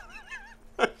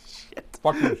 Shit.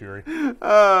 Fuck you, Siri.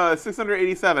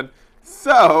 687.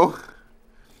 So,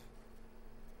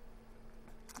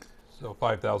 So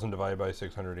 5,000 divided by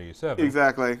 687.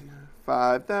 exactly.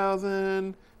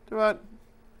 5,000 divided.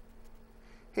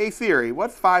 Hey Siri,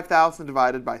 what's 5,000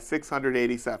 divided by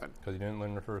 687? Because you didn't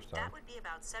learn the first time. That would be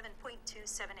about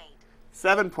 7.278.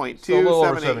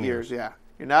 7.278 years, yeah.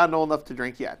 You're not old enough to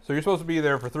drink yet. So you're supposed to be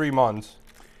there for 3 months,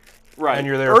 Right. and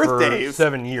you're there Earth for days,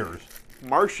 7 years.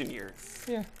 Martian years.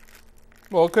 Yeah.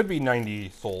 Well, it could be 90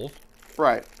 souls.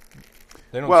 Right.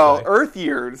 They don't Well, say. Earth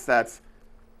years, that's...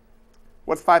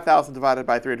 What's 5,000 divided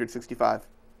by 365?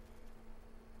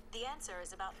 The answer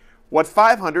is about. What's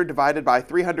 500 divided by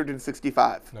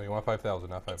 365? No, you want 5,000,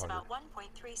 not It's 500. about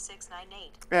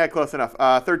 1.3698. Yeah, close enough.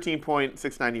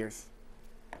 13.69 years.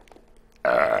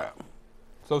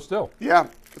 So still. Yeah,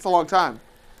 it's a long time.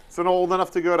 So not old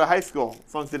enough to go to high school,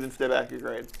 as long as they didn't stay back your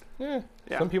grade. Yeah.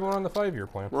 Yeah. Some people are on the 5-year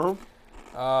plan.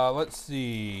 Uh-huh. Let's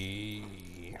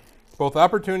see. Both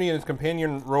Opportunity and its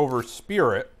companion rover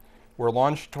Spirit were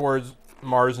launched towards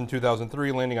Mars in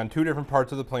 2003, landing on 2 different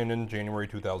parts of the plane in January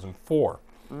 2004.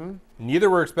 Neither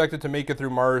were expected to make it through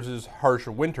Mars's harsh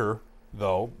winter,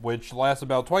 though, which lasts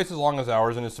about twice as long as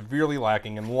ours and is severely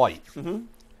lacking in light.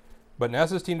 But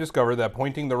NASA's team discovered that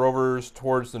pointing the rovers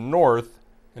towards the north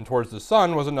and towards the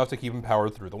sun was enough to keep them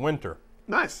powered through the winter.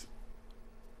 Nice.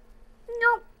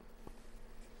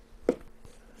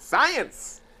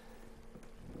 Science.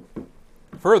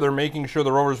 Further, making sure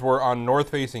the rovers were on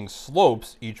north-facing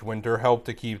slopes each winter helped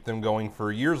to keep them going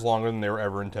for years longer than they were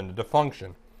ever intended to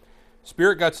function.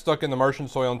 Spirit got stuck in the Martian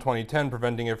soil in 2010,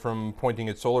 preventing it from pointing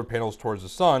its solar panels towards the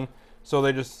sun, so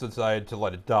they just decided to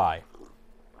let it die.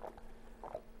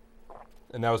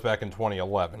 And that was back in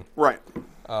 2011. Right.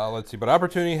 Let's see, but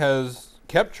Opportunity has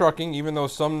kept trucking even through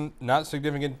some not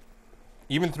significant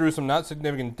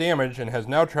damage, and has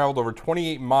now traveled over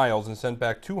 28 miles and sent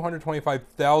back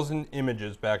 225,000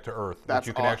 images back to Earth, That's which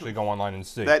you can awesome. actually go online and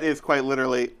see. That is quite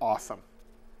literally awesome.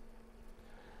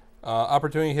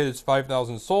 Opportunity hit its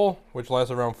 5,000 Sol, which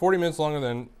lasts around 40 minutes longer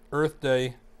than Earth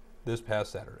Day this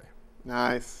past Saturday.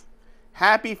 Nice.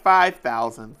 Happy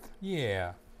 5,000th.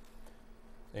 Yeah.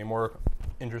 Any more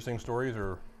interesting stories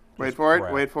or? Wait just for it.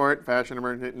 crap? Wait for it. Fashion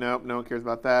emergency. Nope. No one cares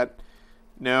about that.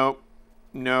 Nope.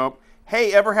 Nope.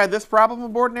 Hey, ever had this problem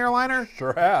aboard an airliner?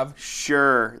 Sure have.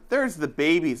 Sure. There's the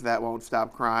babies that won't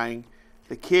stop crying.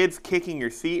 The kids kicking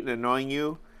your seat and annoying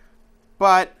you.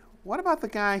 But what about the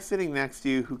guy sitting next to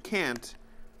you who can't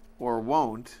or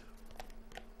won't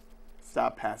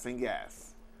stop passing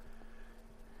gas?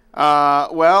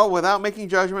 Well, without making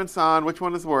judgments on which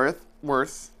one is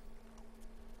worse,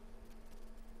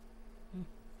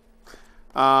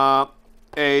 a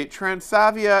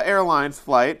Transavia Airlines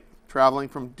flight traveling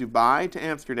from Dubai to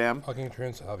Amsterdam Fucking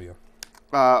Transavia.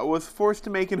 was forced to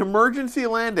make an emergency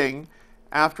landing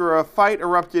after a fight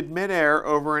erupted midair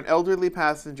over an elderly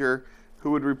passenger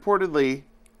who would reportedly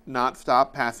not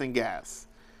stop passing gas.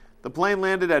 The plane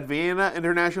landed at Vienna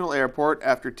International Airport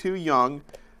after 2 young,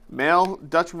 male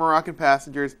Dutch-Moroccan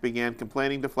passengers began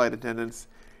complaining to flight attendants,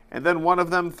 and then one of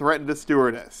them threatened a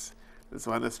stewardess. This is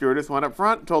when the stewardess went up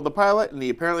front, told the pilot, and he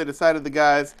apparently decided the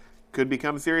guys could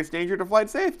become a serious danger to flight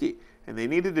safety, and they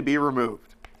needed to be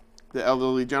removed. The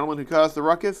elderly gentleman who caused the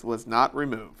ruckus was not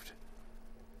removed,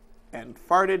 and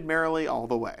farted merrily all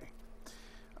the way.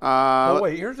 Oh,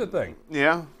 wait, here's the thing.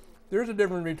 Yeah? There's a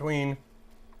difference between,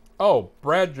 oh,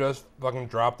 Brad just fucking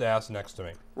dropped ass next to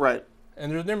me. Right.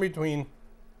 And there's a difference between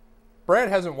Brad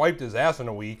hasn't wiped his ass in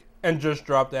a week and just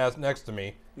dropped ass next to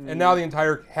me, and now the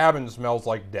entire cabin smells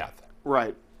like death.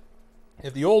 Right.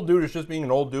 If the old dude is just being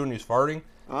an old dude and he's farting,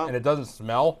 Uh-huh. and it doesn't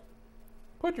smell,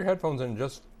 put your headphones in and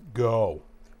just go.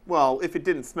 Well, if it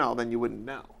didn't smell, then you wouldn't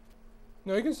know.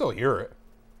 No, you can still hear it.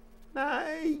 Yeah,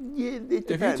 it If you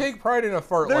depends. take pride in a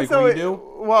fart There's like we always- do,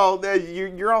 Well,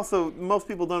 you're also, most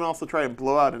people don't also try and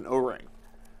blow out an O-ring.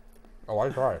 oh, I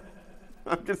try.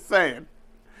 I'm just saying.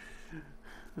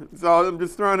 So I'm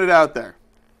just throwing it out there.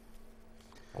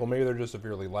 Well, maybe they're just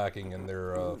severely lacking in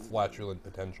their flatulent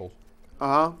potentials.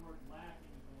 Uh-huh.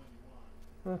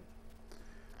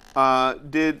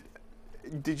 Did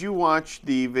you watch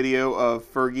the video of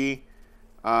Fergie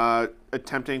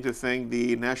attempting to sing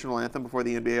the national anthem before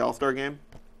the NBA All-Star game?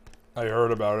 I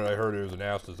heard about it. I heard it was an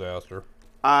ass disaster.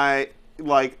 I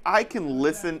can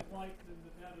listen. Flight in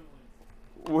the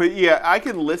Netherlands. Well, yeah, I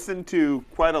can listen to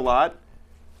quite a lot.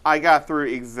 I got through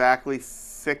exactly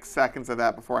 6 seconds of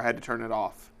that before I had to turn it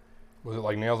off. Was it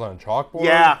like nails on a chalkboard?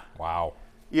 Yeah. Wow.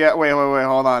 Yeah, wait,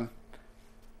 hold on.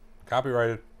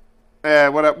 Copyrighted.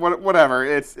 Whatever.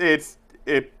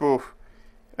 Oof.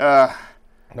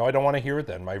 No, I don't want to hear it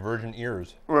then. My virgin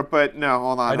ears. But no,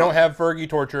 hold on. I don't have Fergie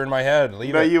torture in my head.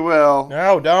 Leave No, it. you will.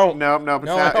 No, don't. No, No, I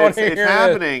don't it's wanna hear this.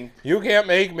 happening. You can't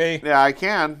make me. Yeah, I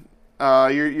can.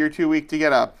 You're too weak to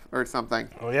get up or something.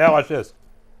 Oh yeah, watch this.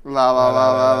 La la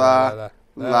la la la.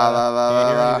 La la la la Can't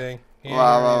hear la. anything. Can't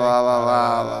La hear la anything. la la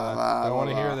La, la la Don't want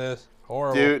to la. hear this.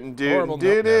 Horrible. Doot, doot, Horrible.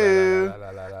 doo, doo. No, la, la,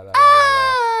 la, la, la, la, la.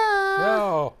 Ah!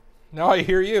 No. No, I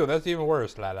hear you. That's even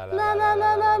worse. La la la La la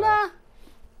la la la.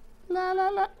 La la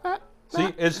la la.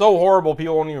 See, it's so horrible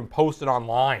people won't even post it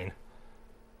online.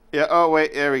 Yeah. Oh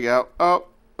wait. There we go. Oh.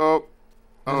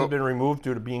 This has been removed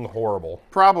due to being horrible.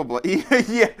 Probably.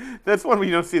 Yeah. That's one we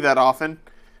don't see that often.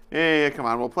 Yeah. Come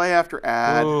on. We'll play after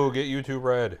ad. Ooh, get YouTube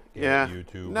Red. Get Yeah.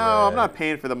 YouTube No, Red. I'm not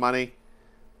paying for the money.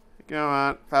 Go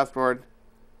on. Fast forward.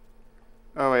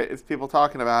 Oh wait. It's people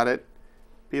talking about it.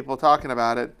 People talking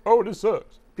about it. Oh, this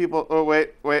sucks. People. Oh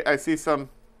wait. I see some.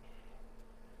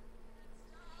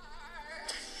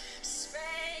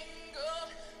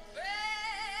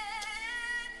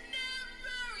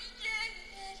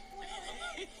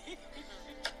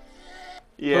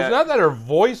 So it's not that her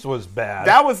voice was bad.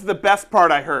 That was the best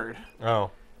part I heard.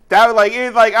 Oh. That was like, it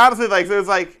was like, honestly, like, it was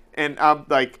like, and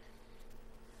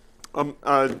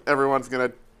everyone's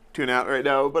gonna tune out right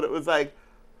now, but it was like,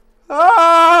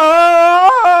 oh,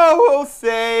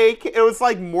 say, it was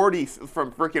like Morty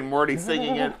from freaking Morty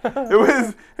singing it.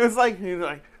 It was like, he was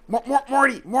like,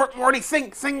 Morty,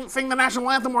 sing the national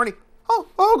anthem, Morty. Oh,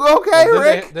 okay, Well,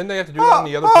 Rick. Didn't they have to do that on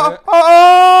the other planet?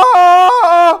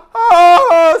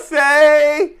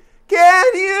 Say, can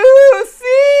you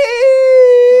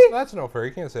see? That's no fair.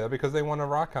 You can't say that because they won a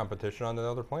rock competition on the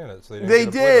other planet. So They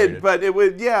get did, obliterated. but it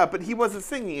was, yeah, but he wasn't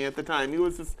singing at the time. He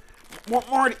was just,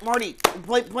 Marty,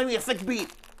 play me a 6-beat.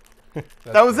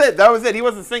 That was it. He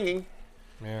wasn't singing.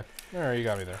 Yeah. All right, you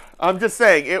got me there. I'm just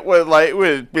saying, it would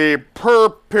be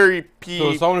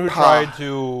So someone who tried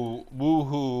to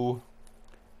woohoo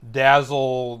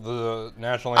dazzle the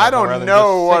national anthem. I don't rather than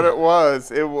know just what sing it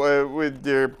was. It was with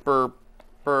their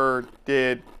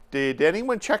did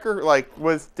anyone check her?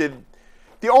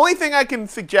 The only thing I can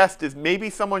suggest is maybe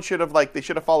someone should have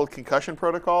followed concussion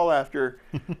protocol after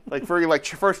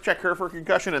first check her for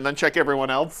concussion and then check everyone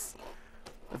else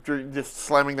after just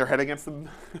slamming their head against the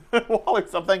wall or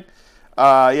something.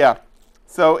 Yeah.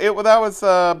 So that was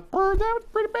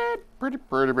pretty bad.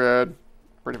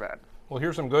 Pretty bad. Well,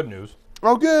 here's some good news.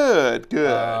 Oh, good.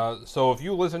 So if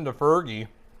you listen to Fergie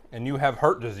and you have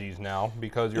heart disease now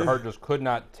because your heart just could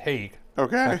not take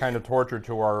Okay. that kind of torture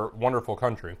to our wonderful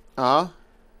country, Uh-huh.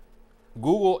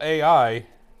 Google AI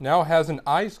now has an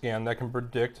eye scan that can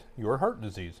predict your heart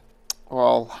disease.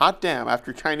 Well, hot damn.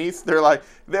 After Chinese, they're like,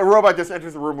 the robot just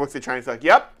enters the room, looks at Chinese, like,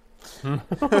 yep.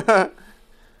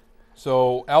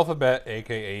 So Alphabet,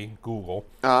 aka Google,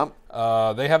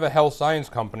 they have a health science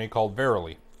company called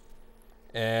Verily.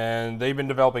 And they've been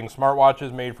developing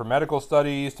smartwatches made for medical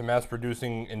studies, to mass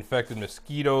producing infected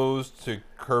mosquitoes to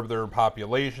curb their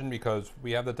population because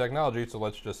we have the technology, so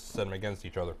let's just set them against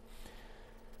each other.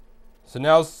 So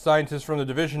now scientists from the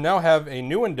division now have a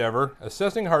new endeavor,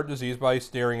 assessing heart disease by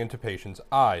staring into patients'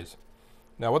 eyes.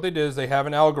 Now what they did is they have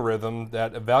an algorithm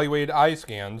that evaluated eye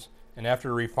scans, and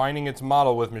after refining its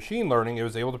model with machine learning, it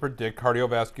was able to predict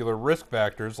cardiovascular risk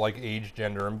factors like age,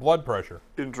 gender, and blood pressure.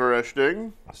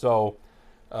 Interesting. So,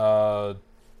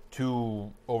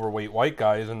 two overweight white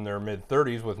guys in their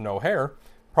mid-30s with no hair,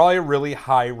 probably a really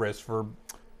high risk for...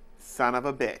 Son of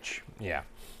a bitch. Yeah.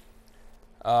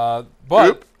 But...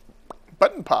 Oop.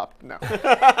 Button popped. No.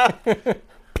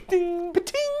 Ding.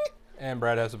 Ba-ting. And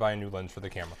Brad has to buy a new lens for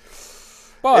the camera.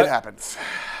 It But happens.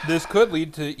 this could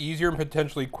lead to easier and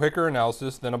potentially quicker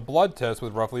analysis than a blood test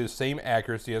with roughly the same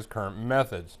accuracy as current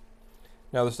methods.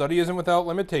 Now, the study isn't without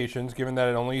limitations, given that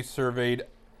it only surveyed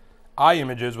eye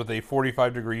images with a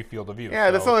 45-degree field of view. Yeah,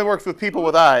 this So only works with people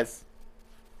with eyes.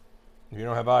 if you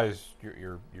don't have eyes,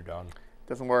 you're done.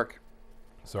 Doesn't work.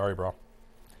 Sorry, bro.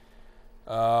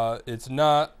 It's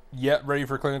not yet ready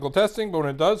for clinical testing, but when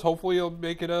it does, hopefully it'll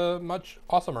make it much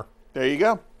awesomer. There you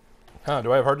go.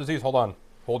 Do I have heart disease? Hold on.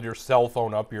 Hold your cell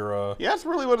phone up, your Yeah, that's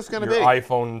really what it's going to your be.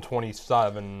 iPhone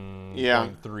 27.3 Yeah.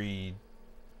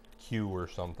 Q or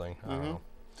something. I don't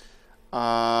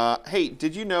know. Hey,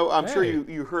 did you know? I'm sure Hey.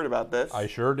 you heard about this. I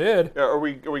sure did. Are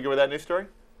we good with that news story?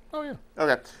 Oh yeah.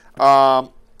 Okay.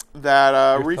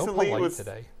 That You're recently so it polite was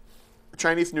today.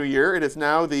 Chinese New Year. It is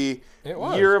now the It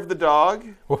was. Year of the Dog.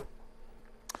 Woof.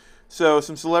 So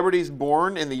some celebrities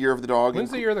born in the Year of the Dog.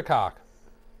 When's the year of the cock?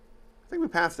 I think we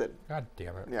passed it. God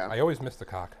damn it. Yeah. I always miss the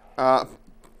cock.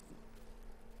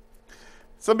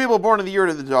 Some people born in the Year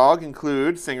of the Dog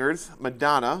include singers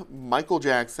Madonna, Michael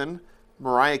Jackson,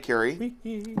 Mariah Carey,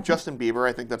 Justin Bieber.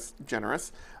 I think that's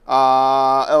generous.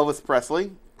 Elvis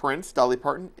Presley, Prince, Dolly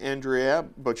Parton, Andrea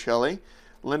Bocelli,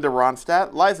 Linda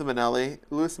Ronstadt, Liza Minnelli,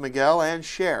 Luis Miguel, and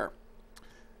Cher.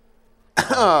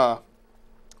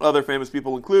 Other famous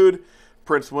people include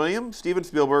Prince William, Steven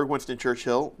Spielberg, Winston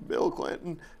Churchill, Bill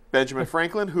Clinton, Benjamin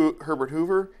Franklin, Herbert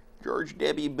Hoover, George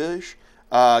W. Bush,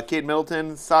 Kate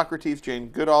Middleton, Socrates, Jane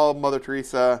Goodall, Mother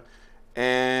Teresa,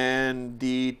 and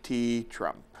D.T.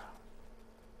 Trump.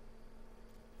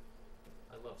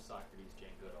 I love Socrates, Jane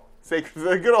Goodall.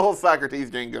 The good old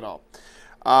Socrates, Jane Goodall.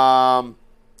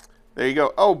 There you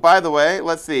go. Oh, by the way,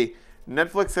 let's see.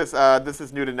 Netflix has, this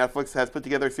is new to Netflix, has put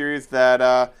together a series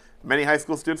that many high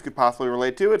school students could possibly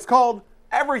relate to. It's called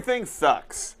Everything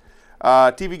Sucks.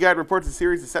 TV Guide reports the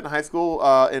series is set in high school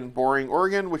in Boring,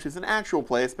 Oregon, which is an actual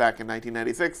place back in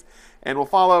 1996, and will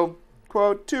follow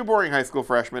quote, two boring high school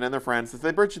freshmen and their friends as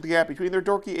they bridge the gap between their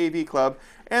dorky AV club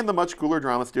and the much cooler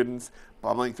drama students,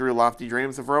 bubbling through lofty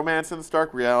dreams of romance and the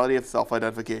stark reality of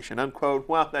self-identification, unquote.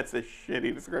 Well, that's a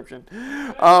shitty description.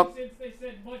 Since they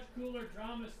said much cooler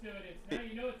drama students, now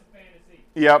you know it's a fantasy.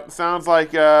 Yep, sounds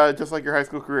like just like your high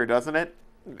school career, doesn't it?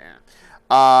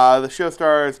 Nah. The show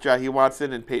stars Jahi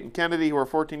Watson and Peyton Kennedy, who are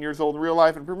 14 years old in real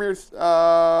life, and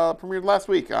premiered last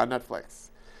week on Netflix.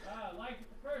 Liked it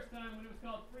the first time when it was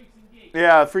called Freaks and Geeks.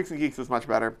 Yeah, Freaks and Geeks was much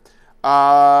better.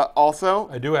 Also,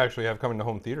 I do actually have coming to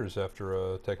home theaters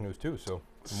after Tech News 2, so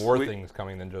more Sweet. things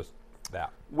coming than just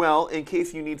that. well, in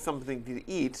case you need something to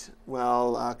eat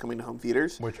while coming to home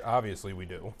theaters, Which obviously we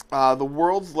do. the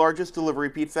world's largest delivery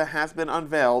pizza has been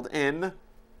unveiled in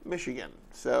Michigan.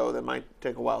 So that might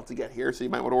take a while to get here, so you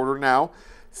might want to order now.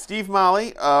 Steve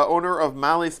Malley, owner of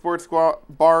Malley Sports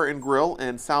Bar and Grill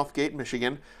in Southgate,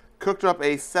 Michigan, cooked up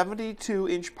a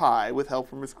 72-inch pie with help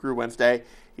from his crew Wednesday.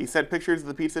 He sent pictures of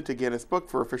the pizza to Guinness Book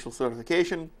for official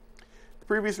certification. The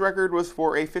previous record was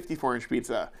for a 54-inch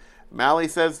pizza. Malley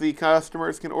says the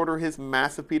customers can order his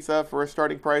massive pizza for a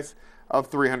starting price of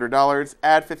 $300.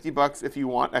 Add $50 if you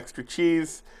want extra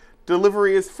cheese.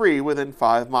 Delivery is free within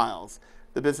 5 miles.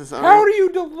 The business owner... How do you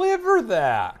deliver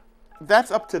that?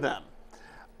 That's up to them.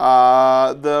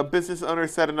 The business owner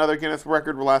set another Guinness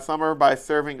record last summer by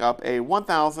serving up a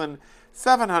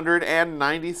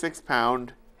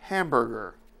 1,796-pound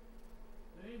hamburger.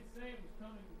 They didn't say it was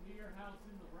coming to your house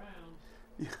in the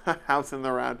round. House in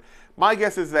the round. My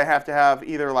guess is they have to have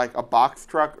either like a box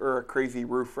truck or a crazy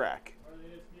roof rack. Or they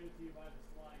just give it to you by the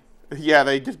slice. Yeah,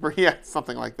 they just bring, yeah,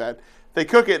 something like that. They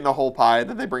cook it in the whole pie, and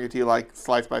then they bring it to you like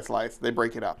slice by slice. They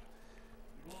break it up.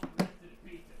 You won't rent it a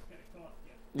pizza. It's going to cost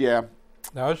you. Yeah.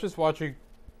 Now, I was just watching,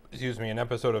 an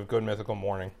episode of Good Mythical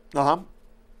Morning, Uh-huh.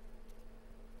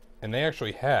 and they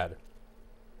actually had,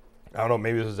 I don't know,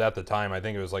 maybe this was at the time, I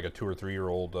think it was like a 2 or 3 year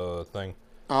old thing.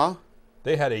 Uh-huh.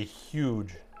 They had a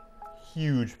huge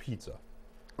pizza.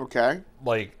 Okay.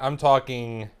 Like, I'm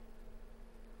talking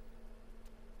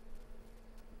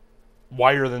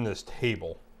wider than this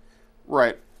table.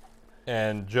 Right.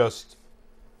 And just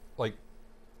like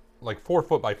 4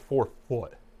 foot by 4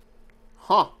 foot.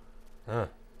 Huh.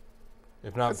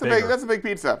 If not That's bigger. a big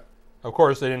pizza. Of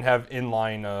course, they didn't have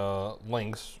inline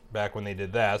links back when they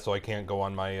did that, so I can't go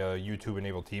on my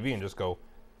YouTube-enabled TV and just go,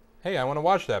 hey, I want to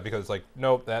watch that, because, like,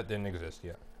 nope, that didn't exist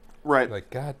yet. Right. Like,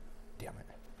 god damn it.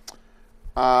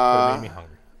 But it made me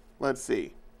hungry. Let's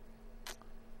see.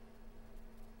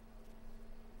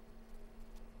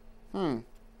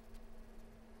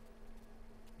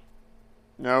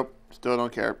 Nope. Still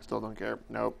don't care. Still don't care.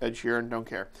 Nope. Ed Sheeran, don't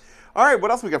care. All right,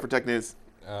 what else we got for tech news?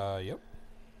 Yep.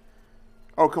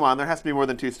 Oh, come on. There has to be more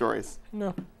than 2 stories.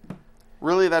 No.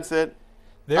 Really? That's it?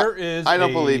 There is I don't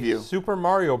a believe you. Super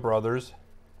Mario Brothers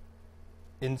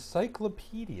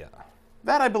encyclopedia.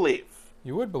 That I believe.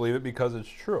 You would believe it because it's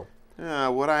true.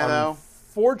 Would I, though?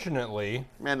 Unfortunately,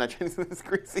 Man, that Chinese food is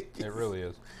crazy. it really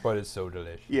is, but it's so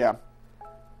delicious. Yeah.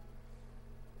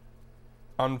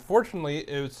 Unfortunately,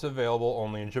 it's available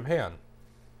only in Japan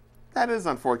That is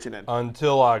unfortunate.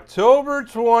 until October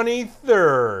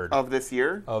 23rd Of this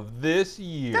year? of this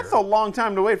year. That's a long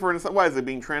time to wait for it. Why is it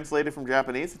being translated from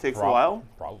Japanese? It takes a while.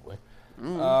 Probably.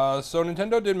 So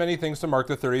Nintendo did many things to mark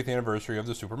the 30th anniversary of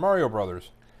the Super Mario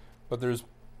Brothers, but there's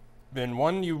been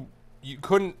one you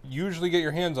couldn't usually get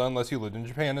your hands on unless you lived in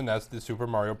Japan, and that's the Super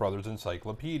Mario Brothers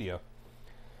Encyclopedia.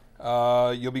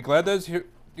 You'll be glad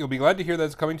to hear that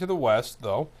it's coming to the West,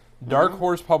 though. Dark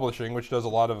Horse Publishing, which does a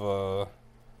lot of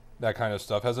that kind of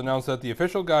stuff, has announced that the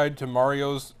official guide to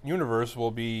Mario's universe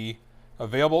will be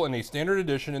available in a standard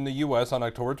edition in the U.S. on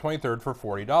October 23rd for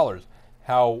 $40.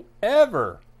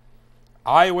 However,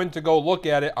 I went to go look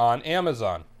at it on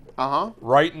Amazon. Uh-huh.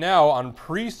 Right now, on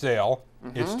pre-sale,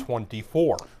 it's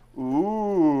 $24.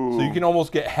 Ooh. So you can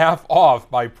almost get half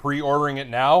off by pre-ordering it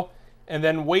now and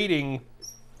then waiting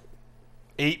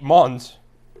 8 months.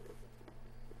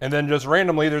 And then just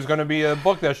randomly, there's going to be a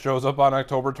book that shows up on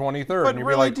October 23rd. But and you'll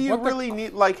really, be like, do you what the really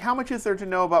need, like, how much is there to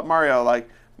know about Mario? Like,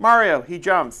 Mario, he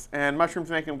jumps, and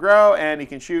mushrooms make him grow, and he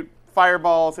can shoot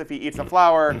fireballs if he eats a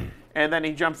flower, and then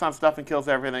he jumps on stuff and kills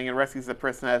everything and rescues the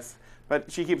princess.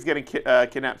 But she keeps getting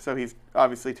kidnapped, so he's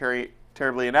obviously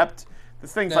terribly inept.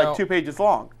 This thing's Now- like 2 pages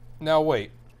long. Now wait,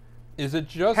 is it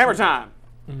just Hammer time!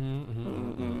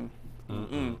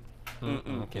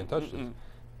 Can't touch this.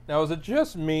 Now, is it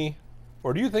just me,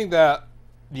 or do you think that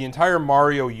the entire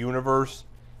Mario universe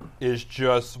is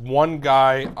just one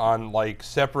guy on like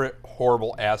separate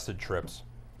horrible acid trips?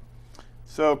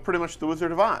 So, pretty much the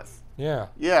Wizard of Oz. Yeah.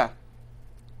 Yeah.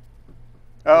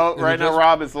 Oh, Is it right now just-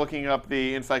 Rob is looking up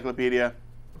the encyclopedia.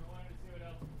 I wanted to see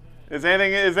Is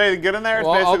anything good in there? It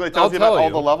Well, basically I'll tells you about tell all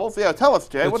you. the levels. Yeah, tell us,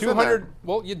 Jay. The What's 200. in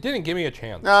Well, you didn't give me a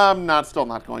chance. there? I'm still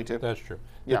not going to. That's true.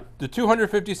 Yeah. The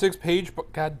 256-page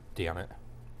book. God damn it.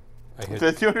 I hit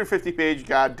The 250-page.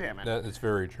 God damn it. that. It's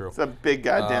very true. It's a big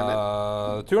goddamn it.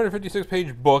 The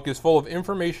 256-page book is full of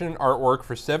information and artwork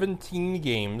for 17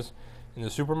 games in the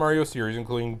Super Mario series,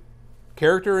 including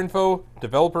character info,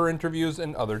 developer interviews,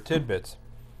 and other tidbits.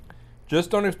 Just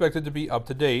don't expect it to be up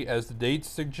to date, as the dates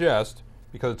suggest,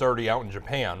 because it's already out in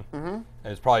Japan, and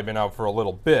it's probably been out for a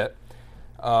little bit.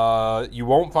 You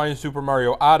won't find Super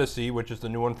Mario Odyssey, which is the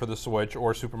new one for the Switch,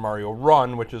 or Super Mario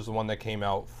Run, which is the one that came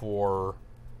out for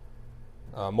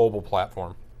mobile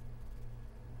platform.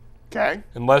 Okay.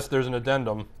 Unless there's an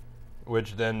addendum,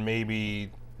 which then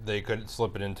maybe they could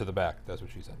slip it into the back. That's what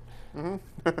she said.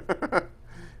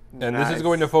 And this is Nice.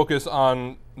 going to focus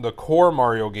on the core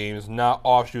Mario games, not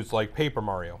offshoots like Paper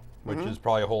Mario, which is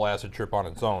probably a whole acid trip on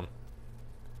its own.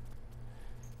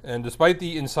 And despite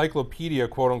the encyclopedia,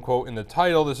 quote unquote, in the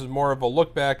title, this is more of a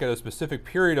look back at a specific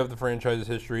period of the franchise's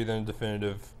history than a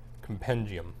definitive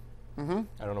compendium. I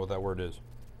don't know what that word is,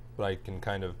 but I can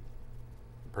kind of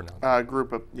pronounce it.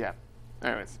 Group of, yeah.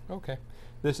 Anyways. Okay.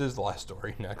 This is the last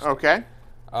story. Next. Okay.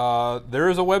 There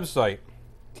is a website.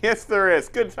 Yes, there is.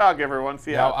 Good talk, everyone.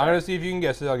 See Now, how. I'm going to see if you can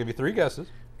guess it. I'll give you 3 guesses.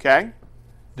 Okay.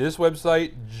 This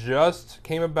website just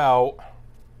came about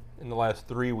in the last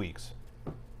 3 weeks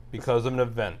because of an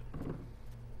event.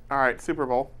 All right. Super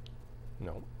Bowl.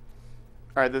 No. All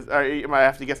right. I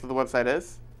have to guess what the website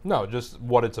is. No, just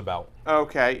what it's about.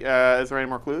 Okay. Is there any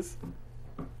more clues?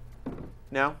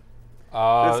 No.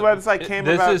 This website came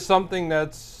This about. is something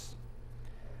that's...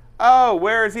 Oh,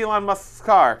 where is Elon Musk's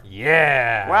car?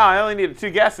 Yeah. Wow, I only needed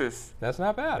 2 guesses. That's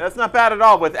not bad. That's not bad at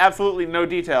all, with absolutely no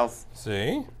details.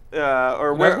 See?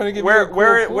 Or that's gonna give you a cool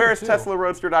clue, where is too.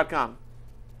 TeslaRoadster.com?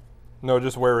 No,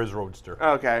 just where is Roadster.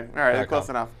 Okay. All right. Close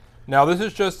com. enough. Now, this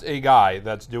is just a guy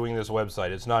that's doing this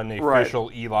website. It's not an Right. official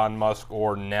Elon Musk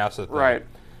or NASA thing. Right.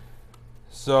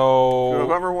 So...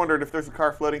 Whoever wondered if there's a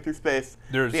car floating through space,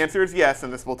 There's- the answer is yes,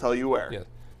 and this will tell you where. Yes.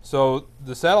 So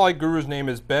the satellite guru's name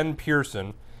is Ben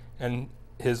Pearson, and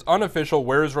his unofficial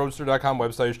whereisroadster.com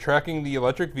website is tracking the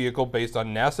electric vehicle based on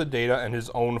NASA data and his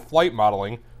own flight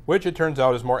modeling, which it turns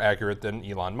out is more accurate than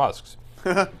Elon Musk's.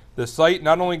 The site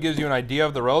not only gives you an idea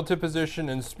of the relative position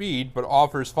and speed, but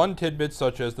offers fun tidbits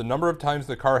such as the number of times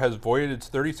the car has voided its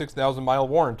 36,000-mile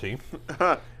warranty,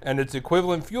 and its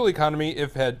equivalent fuel economy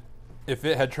if it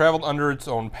had traveled under its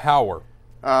own power.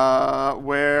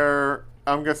 Where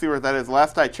I'm gonna see where that is.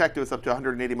 Last I checked, it was up to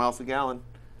 180 miles a gallon.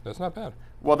 That's not bad.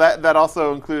 Well, that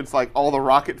also includes like all the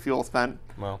rocket fuel spent,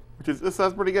 Well, this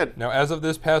sounds pretty good. now as of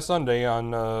this past Sunday,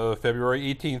 on February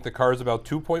 18th, the car is about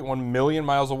 2.1 million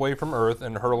miles away from Earth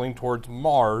and hurtling towards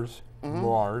Mars.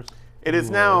 Mars. It is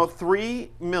now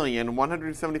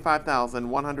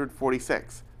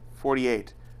 3,175,146,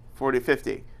 48, 40,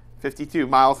 50, 52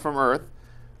 miles from Earth,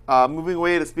 moving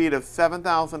away at a speed of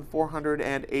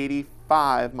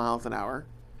 7,485 miles an hour.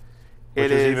 Which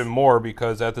is even more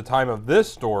because at the time of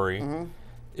this story,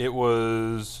 it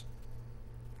was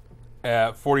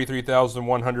at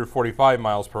 43,145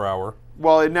 miles per hour.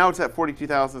 Well, now it's at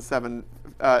 42,007.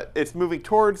 It's moving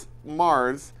towards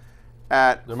Mars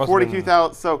at There must have been-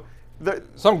 42,000. So,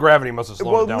 Some gravity must have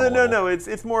slowed well, it down no, a no, little. no.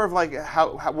 It's more of like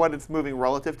how what it's moving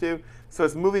relative to. So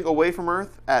it's moving away from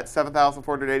Earth at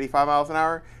 7,485 miles an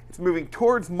hour. It's moving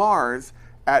towards Mars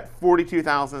at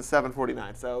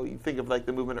 42,749. So you think of like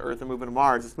the movement of Earth and movement of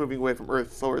Mars. It's moving away from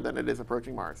Earth slower than it is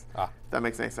approaching Mars. Ah. If that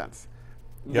makes any sense.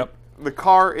 Yep. The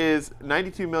car is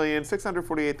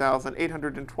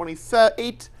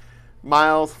 92,648,828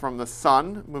 miles from the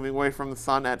sun, moving away from the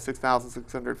sun at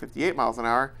 6,658 miles an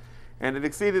hour, and it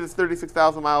exceeded its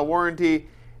 36,000-mile warranty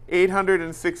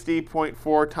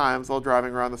 860.4 times while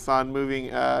driving around the sun, moving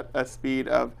at a speed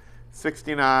of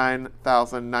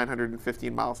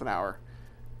 69,915 miles an hour.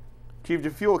 Achieved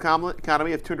a fuel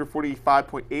economy of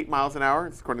 245.8 miles an hour.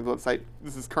 It's according to the website.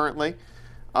 This is currently.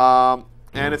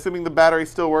 And assuming the battery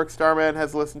still works, Starman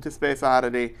has listened to Space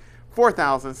Oddity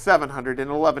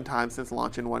 4,711 times since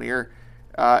launch in 1 year.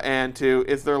 And to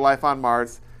Is There Life on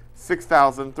Mars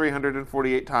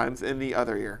 6,348 times in the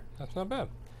other year. That's not bad.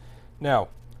 Now,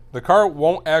 the car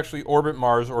won't actually orbit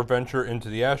Mars or venture into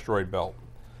the asteroid belt.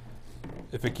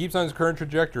 If it keeps on its current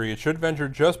trajectory, it should venture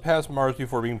just past Mars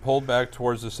before being pulled back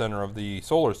towards the center of the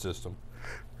solar system.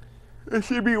 It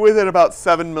should be within about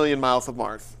 7 million miles of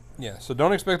Mars. Yeah, so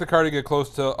don't expect the car to get close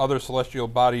to other celestial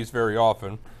bodies very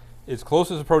often. Its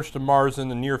closest approach to Mars in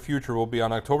the near future will be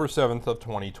on October 7th of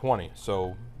 2020,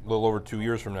 so a little over 2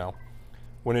 years from now.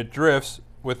 When it drifts,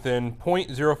 within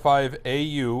 0.05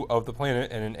 AU of the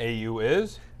planet, and an AU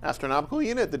is, Astronomical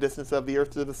unit, the distance of the Earth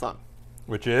to the Sun.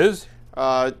 which is,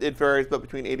 It varies, but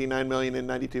between 89 million and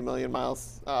 92 million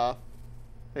miles. There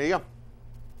you go.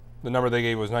 the number they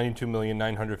gave was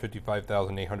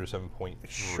 92,955,807.3.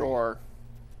 Sure.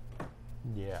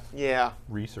 Yeah. Yeah.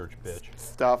 Research, bitch.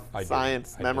 Stuff, I did-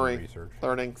 science, I did memory, research.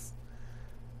 learnings.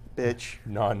 Bitch.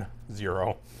 None.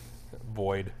 0.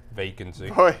 Void. Vacancy.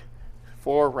 Boy.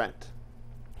 For rent.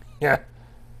 Yeah.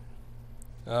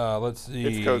 Let's see.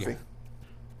 It's cozy.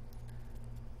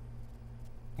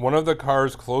 One of the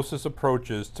car's closest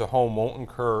approaches to home won't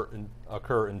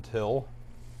occur until.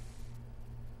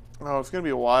 Oh, it's going to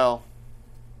be a while.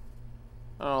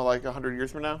 I don't know, like 100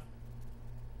 years from now?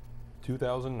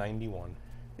 2091.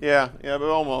 Yeah, but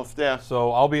almost, yeah.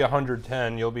 So I'll be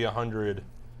 110. You'll be 100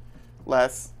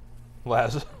 Less.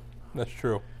 less. That's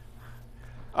true.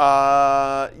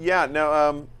 Yeah,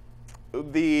 no,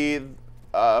 the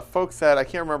folks said, I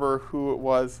can't remember who it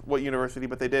was, what university,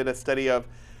 but they did a study of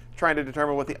trying to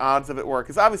determine what the odds of it were.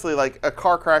 Because obviously, like, a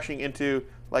car crashing into,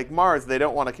 like, Mars, they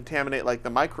don't want to contaminate, like, the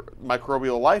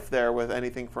microbial life there with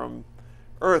anything from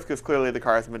Earth, because clearly the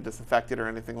car hasn't been disinfected or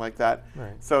anything like that.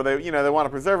 Right. So they, they want to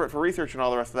preserve it for research and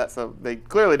all the rest of that. So they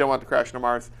clearly don't want it to crash into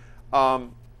Mars.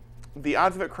 The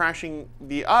odds of it crashing,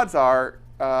 the odds are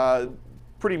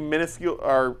pretty minuscule,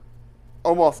 are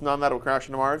almost none that it'll crash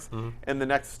into Mars. In the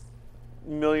next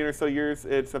million or so years,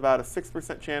 it's about a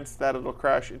 6% chance that it'll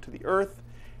crash into the Earth,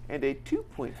 and a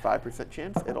 2.5%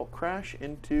 chance it'll crash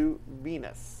into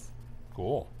Venus.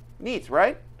 Cool. Neat,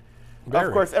 right? Very.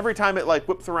 Of course, every time it like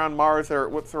whips around Mars or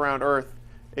whips around Earth,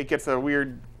 it gets a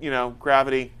weird,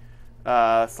 gravity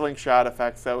slingshot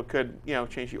effect. So it could,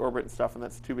 change the orbit and stuff, and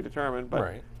that's to be determined. But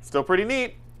Right. still pretty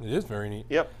neat. It is very neat.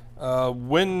 Yep.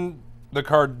 When the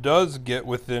car does get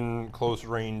within close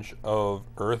range of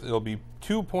Earth, it'll be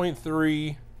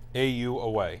 2.3 AU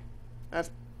away. That's.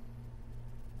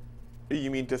 You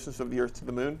mean distance of the Earth to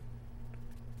the Moon?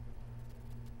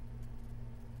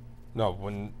 No,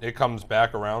 when it comes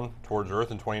back around towards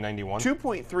Earth in 2091.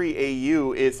 2.3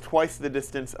 AU is twice the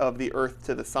distance of the Earth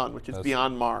to the Sun, which is That's-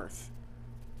 beyond Mars.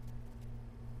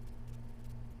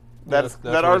 That's That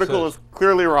what it article says. is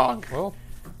clearly wrong. Well,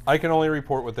 I can only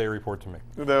report what they report to me.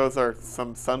 Those are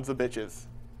some sons of bitches.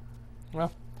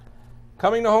 Well,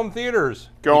 coming to home theaters.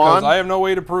 Go because on. I have no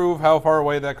way to prove how far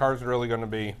away that car's really going to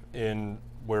be in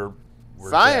where we're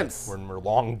Science. dead, when we're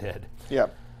long dead.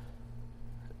 Yep.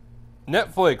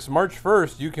 Netflix, March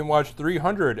 1st, you can watch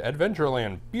 300,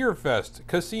 Adventureland, Beer Fest,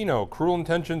 Casino, Cruel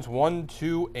Intentions 1,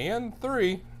 2, and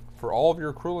 3 for all of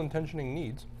your cruel intentioning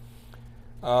needs.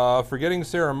 Forgetting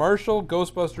Sarah Marshall,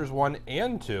 Ghostbusters 1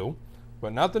 and 2,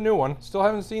 but not the new one. Still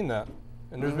haven't seen that.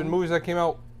 And there's been movies that came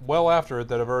out well after it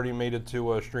that have already made it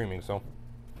to streaming. So,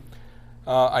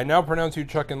 I Now Pronounce You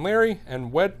Chuck and Larry,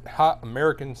 and Wet Hot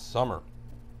American Summer.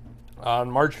 On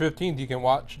March 15th, you can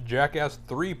watch Jackass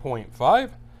 3.5.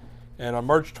 And on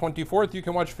March 24th, you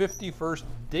can watch 50 First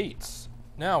Dates.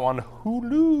 Now on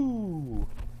Hulu.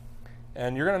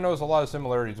 And you're going to notice a lot of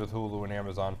similarities with Hulu and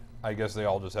Amazon. I guess they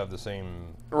all just have the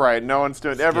same... Right. No one's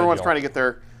doing. Everyone's Schedule. trying to get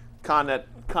their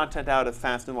content out as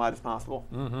fast and wide as possible.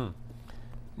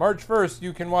 March 1st,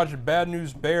 you can watch Bad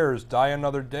News Bears, Die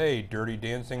Another Day, Dirty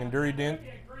Dancing, and Dirty That'd Dancing.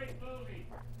 be a great movie.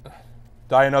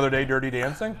 Die Another Day, Dirty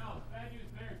Dancing? No, Bad News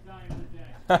Bears dying in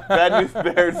the day. Bad News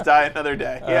Bears Die Another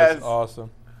Day. That's Yes. awesome.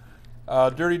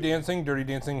 Dirty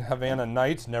Dancing Havana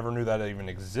Nights, never knew that even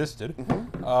existed.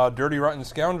 Dirty Rotten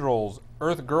Scoundrels,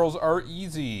 Earth Girls Are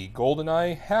Easy,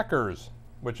 GoldenEye Hackers,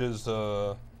 which is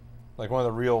like one of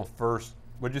the real first,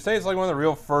 would you say it's like one of the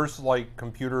real first like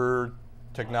computer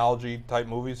technology type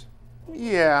movies?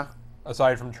 Yeah.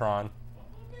 Aside from Tron.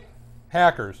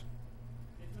 Hackers.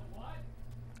 It's a what?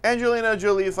 Angelina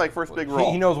Jolie's like first big role.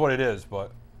 He knows what it is,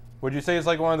 but would you say it's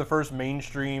like one of the first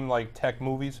mainstream like tech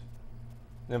movies?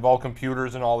 That involve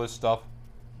computers and all this stuff?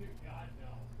 Dear God,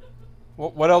 no.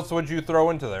 What else would you throw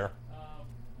into there?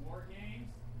 War Games,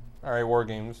 All right, War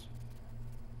Games.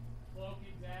 Cloak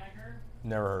and Dagger.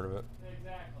 Never heard of it.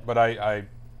 Exactly. But I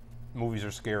movies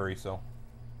are scary, so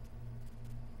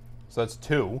that's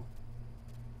 2.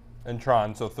 And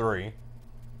Tron, so 3.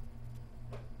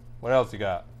 What else you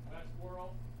got? Westworld.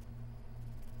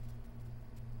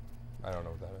 I don't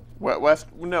know what that is. West.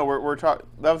 No, we're talking.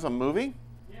 That was a movie.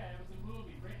 Yeah, it was a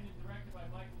movie written and directed by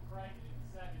Michael Crichton in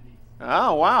the 70s.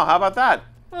 Oh wow! How about that?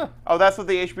 Huh. Oh, that's what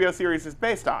the HBO series is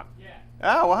based on. Yeah.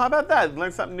 Oh well, how about that?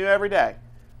 Learn something new every day,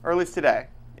 or at least today.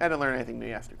 I didn't learn anything new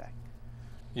yesterday.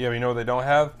 Yeah, but you know what they don't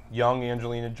have? Young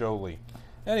Angelina Jolie.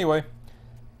 Anyway,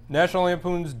 National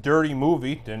Lampoon's Dirty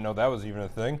Movie. Didn't know that was even a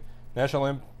thing. National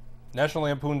National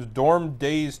Lampoon's Dorm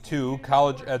Days 2,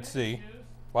 College at Sea. Shoes.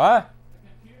 What? The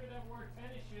computer that wore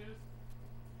tennis shoes.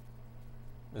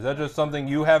 Is that just something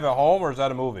you have at home, or is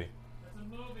that a movie? That's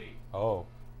a movie. Oh.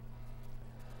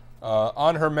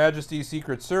 On Her Majesty's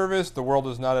Secret Service, The World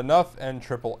Is Not Enough, and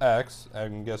Triple X.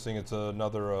 I'm guessing it's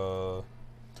another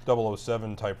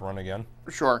 007 type run again.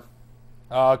 Sure.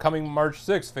 Coming March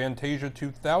 6th, Fantasia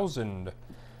 2000.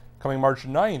 Coming March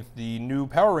 9th, the new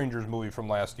Power Rangers movie from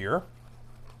last year.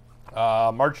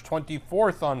 March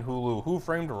 24th on Hulu, Who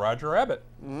Framed Roger Rabbit?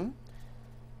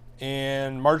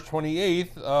 And March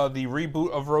 28th, the reboot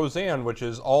of Roseanne, which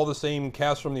is all the same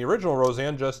cast from the original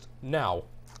Roseanne, just now.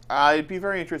 I'd be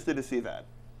very interested to see that.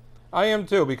 I am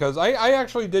too, because I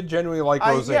actually did genuinely like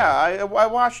Roseanne. I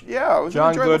watched. Yeah, it was John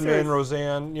an enjoyable Goodman, series.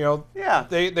 Roseanne, you know, Yeah.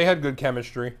 they had good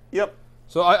chemistry. Yep.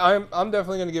 So I'm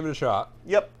definitely going to give it a shot.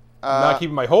 Yep. Not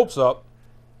keeping my hopes up,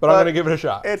 but I'm but going to give it a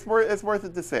shot. It's worth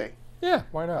it to see. Yeah,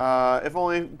 why not? If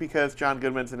only because John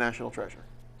Goodman's a national treasure.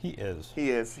 He is. He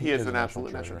is an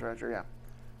absolute national treasure. Yeah.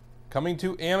 Coming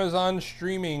to Amazon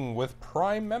streaming with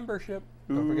Prime membership.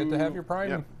 Don't forget to have your Prime.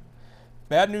 Yep.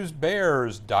 Bad News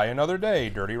Bears, Die Another Day,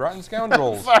 Dirty Rotten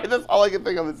Scoundrels. Sorry, that's all I can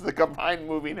think of. It's the combined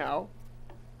movie now.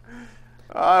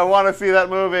 I want to see that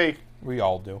movie. We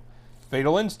all do.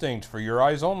 Fatal Instinct, For Your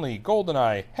Eyes Only,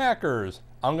 Goldeneye, Hackers,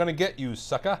 I'm Gonna Get You,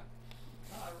 Sucker.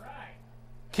 All right.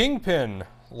 Kingpin,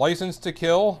 License to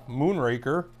Kill,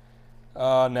 Moonraker,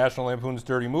 National Lampoon's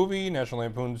Dirty Movie, National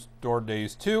Lampoon's Dorm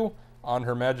Days 2, On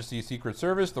Her Majesty's Secret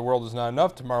Service, The World Is Not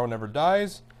Enough, Tomorrow Never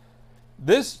Dies.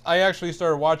 This I actually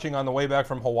started watching on the way back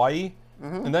from Hawaii,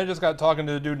 and then I just got talking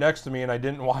to the dude next to me and I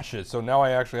didn't watch it, so now I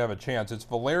actually have a chance. It's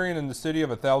Valerian and the City of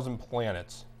a Thousand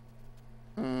Planets.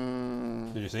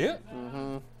 Did you see it?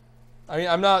 I mean,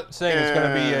 I'm not saying it's going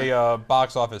to be a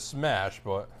box office smash,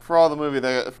 but... For all the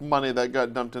money that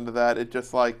got dumped into that, it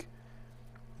just like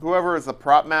whoever is the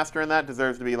prop master in that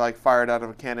deserves to be like fired out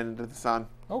of a cannon into the sun.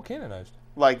 Oh, canonized.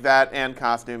 Like that and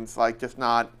costumes, like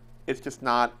it's just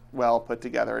not well put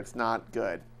together. It's not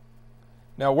good.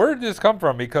 Now, where did this come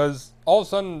from? Because all of a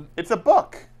sudden... It's a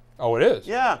book. Oh, it is?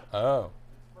 Yeah, Oh.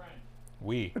 French.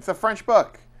 We. it's a French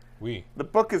book. We. The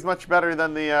book is much better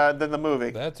than the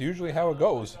movie. That's usually how it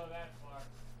goes. Go that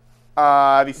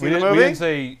far. Have you seen the movie? We didn't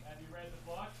say Have you read the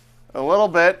book? A little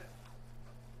bit.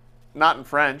 Not in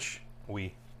French.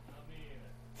 we.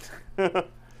 Not me either.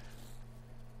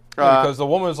 Because the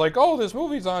woman was like, oh, this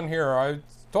movie's on here. I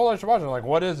told her I should watch it. I'm like,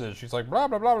 what is it? She's like, blah,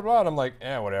 blah, blah, blah, blah. And I'm like,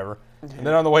 whatever. And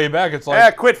then on the way back, it's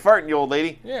like... Quit farting, you old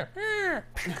lady. Yeah.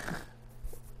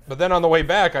 But then on the way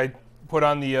back, I put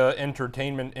on the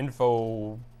entertainment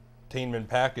infotainment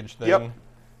package thing. Yep. And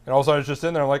all of a sudden, it's just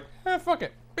in there. I'm like, fuck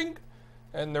it. Bing.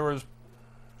 And there was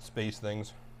space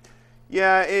things.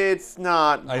 Yeah, it's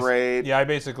not great. Yeah, I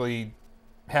basically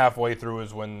halfway through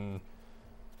is when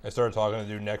I started talking to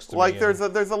the dude next to Like me. there's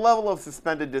a level of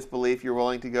suspended disbelief you're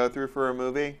willing to go through for a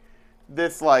movie.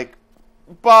 This like,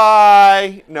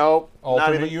 bye. Nope.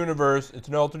 alternate universe. It's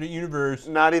an alternate universe.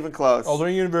 Not even close.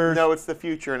 Alternate universe. No, it's the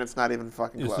future, and it's not even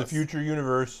fucking It's close. the future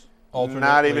universe. Alternately.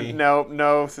 Not even.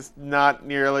 No. Not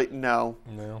nearly. No.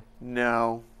 No.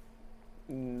 No.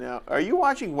 No. Are you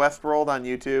watching Westworld on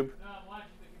YouTube? No, I'm watching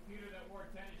the computer that wore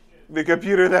tennis shoes. The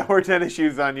computer that wore tennis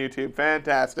shoes on YouTube.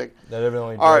 Fantastic. That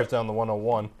evidently All drives right. down the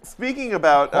 101. Speaking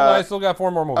about. Hold on, I still got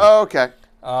 4 more movies. Oh, okay.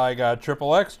 I got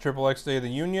Triple X Day of the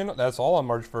Union. That's all on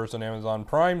March 1st on Amazon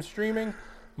Prime streaming.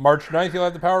 March 9th, you'll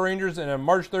have the Power Rangers. And on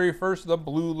March 31st, the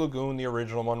Blue Lagoon, the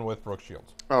original one with Brooke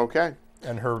Shields. Okay.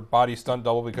 And her body stunt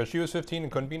double because she was 15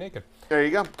 and couldn't be naked. There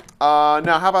you go.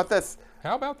 Now, how about this?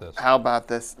 How about this? How about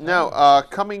this? No,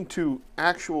 coming to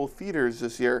actual theaters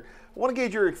this year. I want to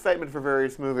gauge your excitement for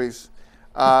various movies.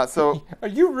 So, Are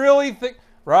you really think...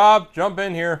 Rob, jump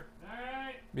in here. All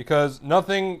right. Because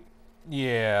nothing...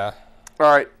 Yeah.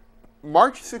 all right.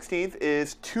 March 16th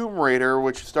is Tomb Raider,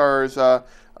 which stars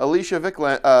Alicia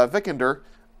Vikander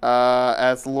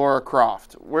as Laura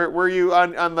Croft. Where were you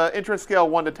on the interest scale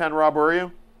 1 to 10, Rob? Were you?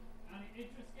 On the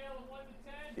interest scale of 1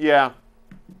 to 10, Yeah.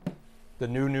 The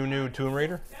new Tomb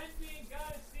Raider? 10 being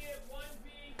gotta see it, 1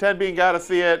 being 10 being gotta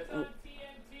see it. on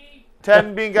TNT,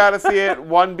 10 being gotta see it.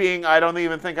 1 being I don't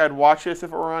even think I'd watch this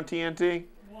if it were on TNT.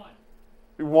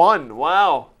 1. 1.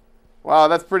 Wow. Wow,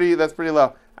 that's pretty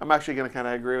low. I'm actually gonna kind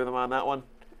of agree with him on that one.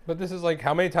 But this is like,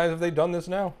 how many times have they done this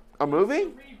now? A movie?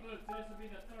 Reboot, so this will be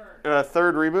the third.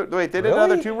 Third reboot? Wait, they did Really?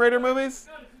 other Tomb Raider movies?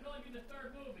 No, this will only be the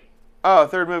third movie. Oh,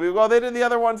 third movie. Well, they did the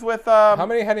other ones with How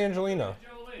many had Angelina?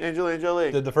 Jolie. Angelina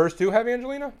Jolie. Did the first 2 have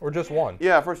Angelina? Or just 1?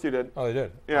 Yeah, first 2 did. Oh, they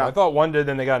did? Yeah. I thought 1 did,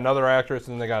 then they got another actress,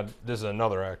 and they got... This is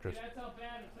another actress. That's how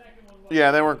bad the second one was.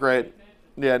 Yeah, they weren't great.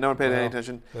 Yeah, no one paid any Wow.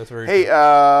 attention. That's very Hey, true.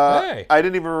 Hey. I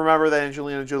didn't even remember that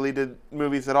Angelina Jolie did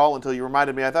movies at all until you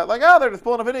reminded me. I thought, like, oh, they're just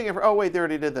pulling a video game. Oh, wait, they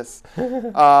already did this.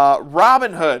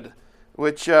 Robin Hood,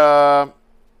 which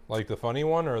Like the funny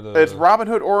one or the? it's Robin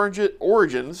Hood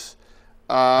Origins.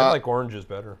 I like oranges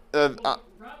better. Robin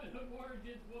Hood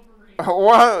Origins Wolverine.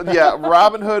 Well, yeah,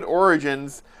 Robin Hood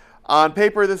Origins. On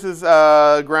paper, this is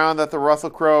ground that the Russell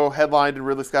Crowe headlined and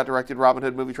Ridley Scott directed Robin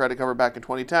Hood movie tried to cover back in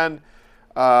 2010.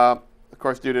 Of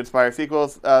course, due to inspire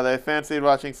sequels, they fancied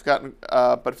watching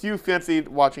but few fancied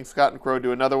watching Scott and Crowe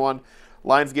do another one.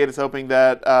 Lionsgate is hoping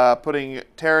that putting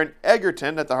Taron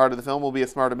Egerton at the heart of the film will be a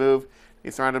smarter move.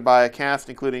 He's surrounded by a cast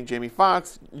including Jamie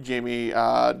Foxx, Jamie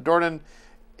Dornan,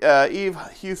 Eve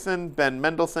Hewson, Ben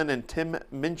Mendelsohn, and Tim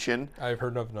Minchin. I've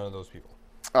heard of none of those people.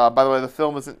 By the way, the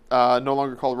film isn't no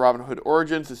longer called Robin Hood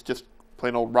Origins. It's just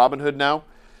plain old Robin Hood now.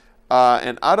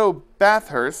 And Otto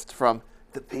Bathurst from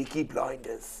The Peaky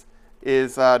Blinders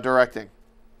is directing.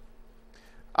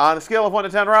 On a scale of 1 to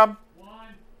 10, Rob? 1.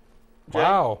 Jay?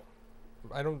 Wow.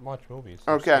 I don't watch movies.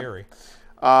 They're Okay. Scary.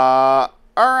 All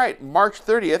right, March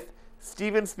 30th,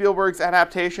 Steven Spielberg's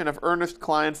adaptation of Ernest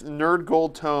Cline's Nerd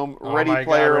Gold tome, Oh Ready my God,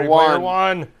 Player Ready One. Player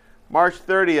One. March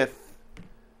 30th.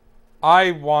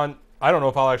 I don't know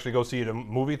if I'll actually go see it in a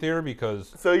movie theater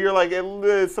because So you're like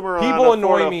somewhere around People a 4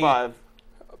 annoy to me 5.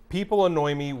 people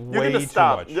annoy me You're way gonna too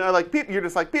stop. much. You're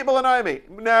just like, people annoy me.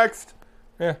 Next.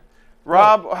 Yeah.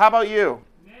 Rob, how about you?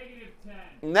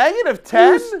 -10.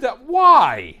 -10?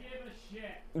 Why? Give a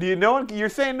shit. Do you no one? You're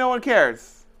saying no one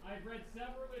cares. I've read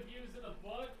several reviews of the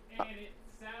book, and it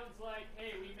sounds like,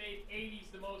 hey, we made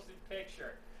 80s the motion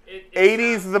picture. It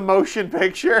 80s sounds- the motion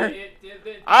picture. the-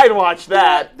 I'd watch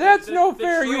that. That's The- no the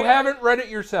fair. You trailer- haven't read it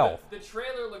yourself. The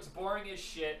trailer looks boring as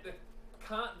shit. The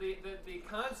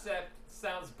concept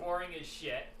sounds boring as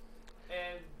shit,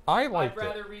 and I I'd liked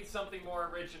rather it. read something more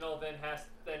original than has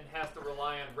to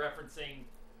rely on referencing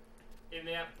in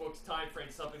that book's time frame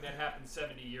something that happened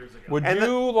 70 years ago. Would And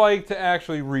you like to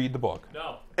actually read the book?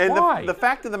 No, And Why? the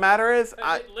fact of the matter is,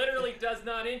 it literally does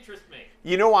not interest me.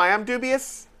 you know why I'm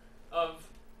dubious? Of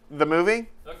The movie?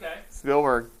 okay,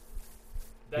 Spielberg.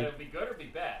 that it'll be good or be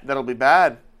bad. That'll be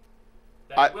bad.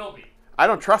 That I- it will be. I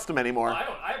don't trust him anymore. I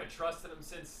haven't trusted him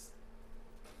since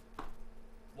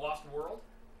Lost World.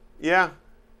 Yeah.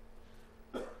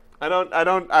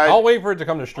 I'll wait for it to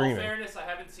come to In all streaming. fairness, I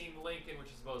haven't seen Lincoln, which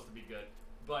is supposed to be good,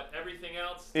 but everything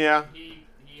else, Yeah. he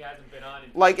hasn't been on.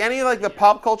 In Like any like the years.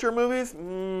 pop culture movies?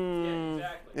 Yeah,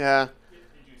 exactly. Yeah. Did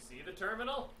you see The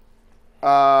Terminal?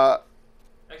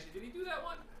 Actually, did he do that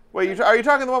one? Wait, are you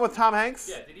talking the one with Tom Hanks?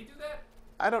 Yeah, did he do that?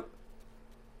 I don't.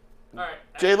 All right.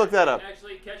 Jay, look that up.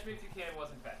 Actually, Catch Me If You Can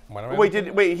wasn't bad. Why don't I Wait, look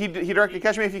at he directed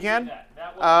Catch Me If You Can?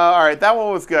 That was, All right, that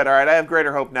one was good. All right, I have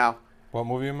greater hope now. what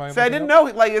movie am I? See, I looking didn't up?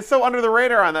 know like it's so under the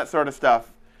radar on that sort of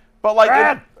stuff. But like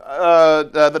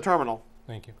The Terminal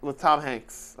Thank you. with Tom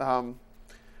Hanks.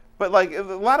 But like a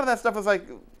lot of that stuff was like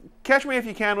Catch Me If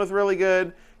You Can was really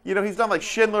good. You know, he's done like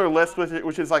Schindler List,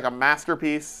 which is like a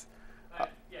masterpiece.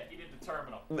 yeah, he did The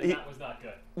Terminal. and he- that was not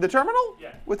good. The Terminal?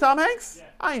 Yeah. With Tom Hanks? Yeah.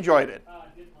 I enjoyed it.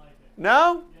 Didn't like it.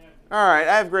 No? Yeah. All right,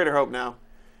 I have greater hope now.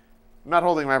 I'm not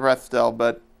holding my breath still,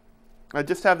 but I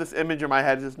just have this image in my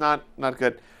head. It's not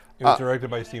good. It was directed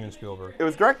by Steven Spielberg. It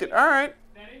was directed. All right.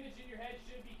 That image in your head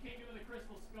should be Kingdom of the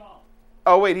Crystal Skull.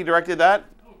 Oh wait, he directed that?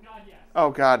 Oh God, yes.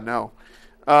 Oh God, no.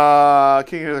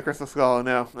 King of the Crystal Skull,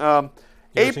 no. You ever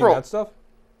seen April. that stuff?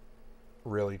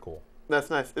 Really cool. That's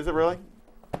nice. Is it really?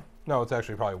 No, it's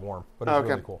actually probably warm, but it's Okay.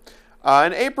 really cool.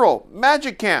 In April,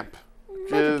 Magic Camp,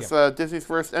 which Magic is Disney's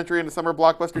first entry into summer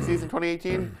blockbuster season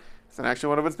 2018. It's actually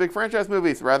one of its big franchise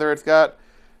movies. Rather, it's got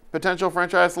potential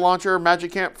franchise launcher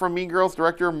Magic Camp from Mean Girls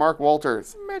director Mark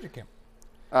Walters. Magic Camp.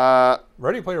 Uh,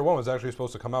 Ready Player One was actually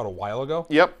supposed to come out a while ago.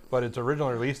 yep. But its original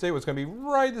release date was going to be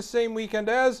right the same weekend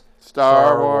as Star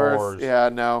Star Wars. Wars. Yeah,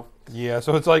 no. Yeah,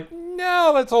 so it's like,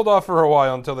 no, let's hold off for a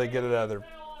while until they get it out of there.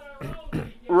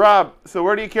 Rob, so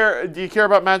where do you care? Do you care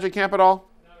about Magic Camp at all?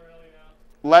 Not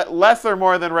really, no. Less or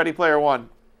more than Ready Player One?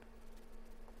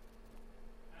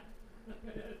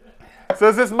 So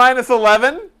is this -11? I just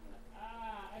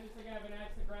think I have an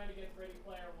axe to grind against Ready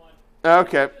Player One.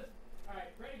 Okay. All right,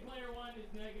 Ready Player One is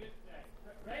negative.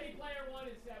 Ready Player One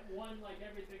is at 1 like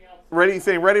everything else.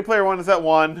 Saying Ready Player One is at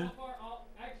 1. So far,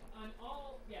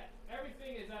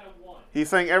 everything is at a 1. He's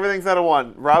saying everything's at a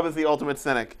 1. Rob is the ultimate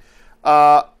cynic.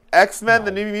 X-Men: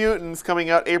 The New Mutants coming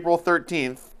out April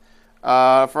 13th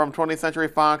from 20th Century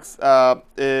Fox.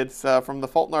 It's from The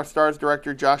Fault in Our Stars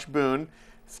director Josh Boone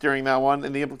steering that one,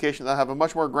 and the implication that have a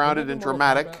much more grounded and Mortal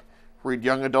dramatic Kombat? read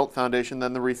young adult foundation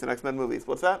than the recent X-Men movies.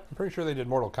 What's that? I'm pretty sure they did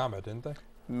Mortal Kombat, didn't they?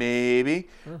 Maybe.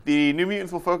 The New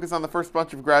Mutants will focus on the first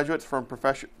bunch of graduates from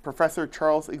Professor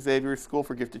Charles Xavier's School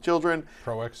for Gifted Children.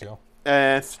 Pro-Exio.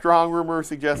 And strong rumors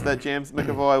suggest that James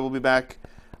McAvoy will be back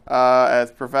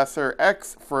as Professor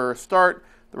X for a start.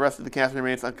 The rest of the cast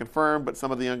remains unconfirmed, but some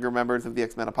of the younger members of the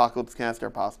X-Men Apocalypse cast are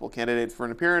possible candidates for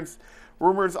an appearance.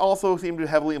 Rumors also seem to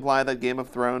heavily imply that Game of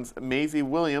Thrones' Maisie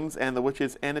Williams and The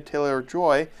Witch's Anna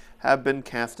Taylor-Joy have been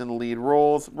cast in lead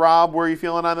roles. Rob, where are you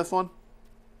feeling on this one?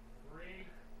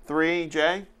 3.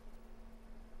 Jay?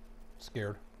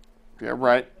 Scared. Yeah,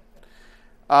 right.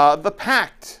 The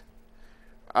Pact.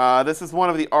 This is one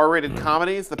of the R-rated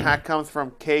comedies. The Pact comes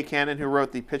from Kay Cannon, who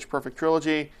wrote the Pitch Perfect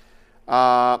trilogy.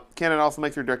 Cannon also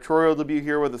makes her directorial debut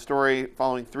here with a story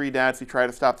following 3 dads who try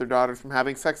to stop their daughters from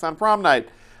having sex on prom night.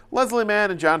 Leslie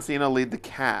Mann and John Cena lead the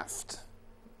cast.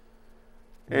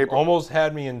 April. Almost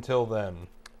had me until then.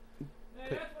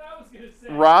 That's what I was going to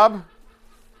say. Rob?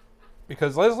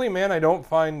 Because Leslie Mann I don't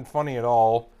find funny at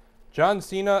all. John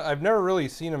Cena, I've never really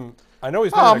seen him. I know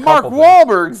he's been in a Mark couple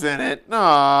Wahlberg's in it. Aww. Oh,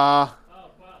 wow.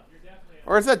 You're definitely...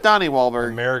 Or is that Donnie things.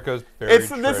 Wahlberg? America's Buried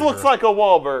Treasure. This looks like a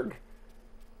Wahlberg.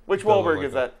 Which Does look Wahlberg like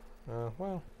is it. that?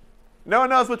 Well, No one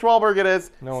knows which Wahlberg it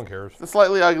is. no one cares. It's a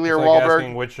slightly uglier It's like Wahlberg.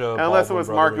 asking which, unless it Baldwin was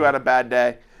brother Mark it who is. had a bad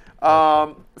day.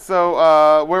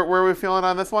 Where are we feeling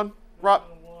on this one? Rob?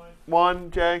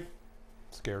 1, Jay?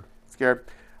 Scared. Scared.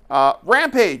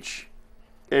 Rampage.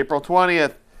 April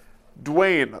 20th.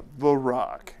 Dwayne The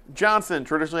Rock Johnson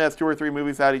traditionally has 2 or 3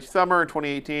 movies out each summer.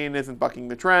 2018 isn't bucking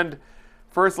the trend.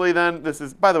 Firstly, then, this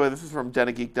is from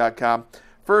DenaGeek.com.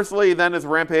 Firstly, then, is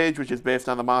Rampage, which is based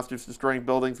on the monsters destroying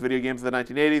buildings video games of the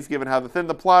 1980s. Given how thin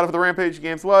the plot of the Rampage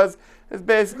games was, it's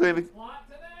basically Plot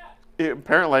to that?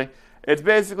 apparently it's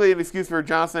basically an excuse for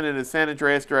Johnson and his San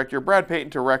Andreas director Brad Payton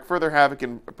to wreak further havoc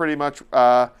and pretty much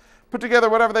put together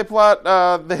whatever they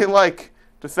like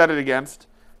to set it against.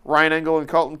 Ryan Engel and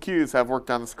Colton Cuse have worked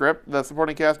on the script. The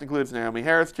supporting cast includes Naomi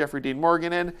Harris, Jeffrey Dean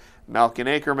Morgan, and Malkin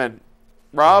Ackerman.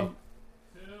 Rob?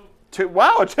 2.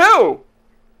 Wow, a 2!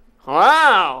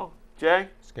 Wow! Jay?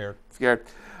 Scared. Scared.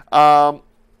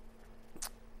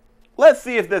 Let's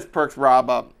see if this perks Rob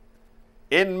up.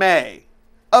 In May,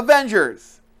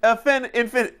 Avengers,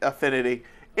 Infinity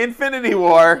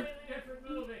War, Different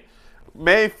movie.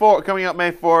 May 4th, coming out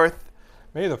May 4th.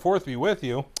 May the 4th be with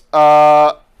you.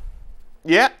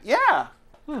 Yeah.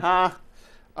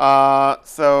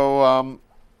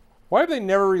 Why have they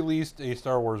never released a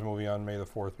Star Wars movie on May the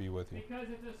 4th be with you? Because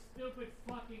it's a stupid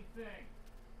fucking thing.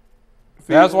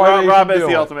 That's why they Rob should is do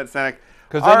the it. ultimate cynic.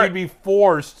 Because All then right. you'd be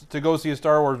forced to go see a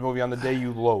Star Wars movie on the day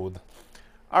you loathe.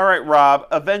 All right, Rob.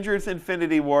 Avengers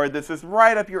Infinity War. This is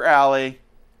right up your alley.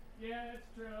 Yeah, that's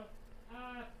true.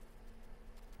 Am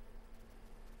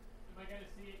I going to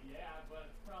see it? Yeah, but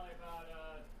it's probably about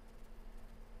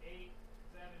 8,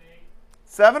 7, 8.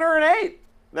 7 or an 8.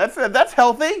 That's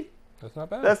healthy. That's not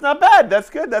bad. That's not bad. That's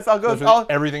good. That's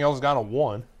Everything else got a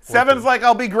 1. 7's like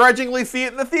I'll begrudgingly see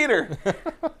it in the theater.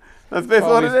 That's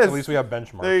basically what it is. At least we have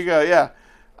benchmarks. There you go. Yeah.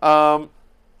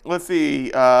 Let's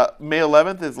see. May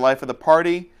 11th is Life of the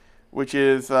Party, which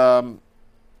is no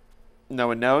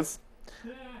one knows.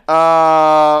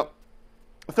 A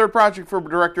third project for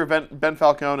director Ben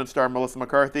Falcone and star Melissa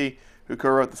McCarthy, who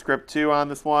co-wrote the script too on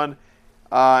this one.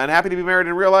 And happy to be married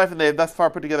in real life, and they've thus far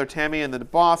put together Tammy and the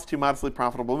Boss, 2 modestly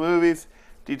profitable movies.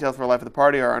 Details for Life of the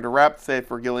Party are under wraps, save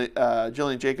for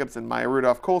Gillian Jacobs and Maya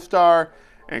Rudolph co-star,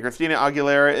 and Christina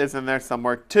Aguilera is in there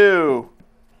somewhere too.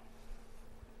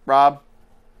 Rob?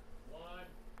 1.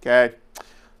 Okay.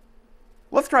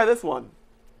 Let's try this one.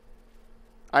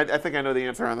 I think I know the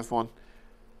answer on this one.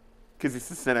 Because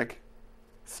he's a cynic.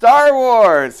 Star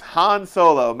Wars Han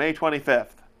Solo, May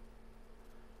 25th.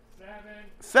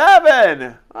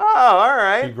 7! Oh, all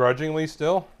right. Begrudgingly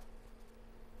still?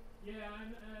 Yeah,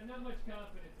 I'm not much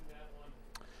confidence in that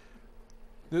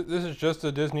one. This is just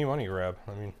a Disney money grab.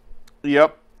 I mean,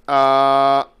 Yep.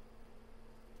 Well,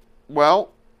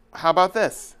 how about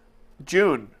this?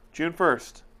 June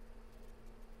 1st.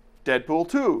 Deadpool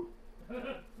 2.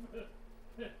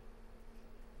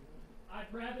 I'd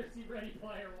rather see Ready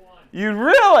Player One. You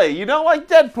really? You don't like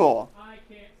Deadpool? I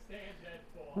can't stand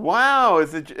Deadpool. Wow.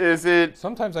 Is it?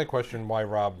 sometimes I question why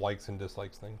Rob likes and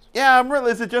dislikes things. Yeah, I'm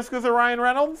really. Is it just because of Ryan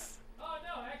Reynolds? Oh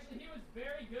no, actually he was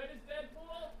very good as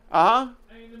Deadpool. Uh huh.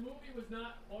 I mean the movie was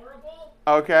not horrible.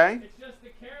 Okay. It's just the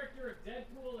character of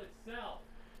Deadpool itself.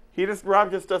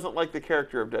 Rob just doesn't like the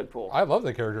character of Deadpool. I love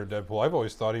the character of Deadpool. I've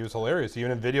always thought he was hilarious,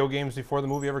 even in video games before the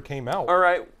movie ever came out. All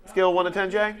right. Scale 1 to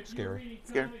 10, Jay. If Scary. you're reading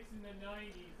Scary. comics in the 90s,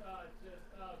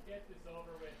 just get this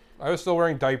over with. I was still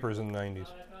wearing diapers in the 90s. That's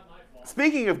not my fault.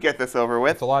 Speaking of get this over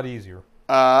with, It's a lot easier.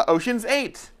 Ocean's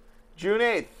 8, June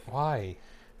 8th. Why?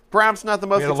 Perhaps not the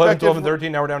most We had 11, 12, and expected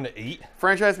 13. Now we're down to 8.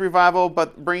 franchise revival,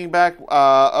 but bringing back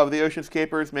of the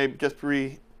Oceanscapers may just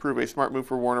prove a smart move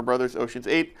for Warner Brothers. Ocean's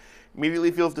 8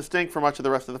 immediately feels distinct from much of the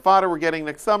rest of the fodder we're getting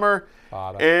next summer.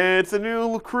 It's a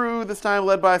new crew, this time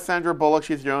led by Sandra Bullock.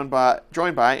 She's joined by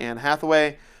Anne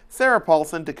Hathaway, Sarah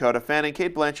Paulson, Dakota Fanning,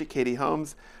 Kate Blanchett, Katie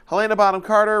Holmes, Helena Bonham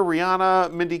Carter,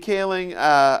 Rihanna, Mindy Kaling,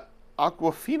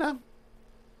 Awkwafina.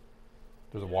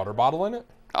 There's a water bottle in it?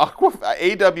 Awkwafina.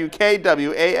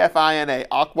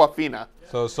 Awkwafina.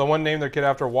 So someone named their kid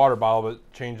after a water bottle,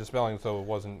 but changed the spelling so it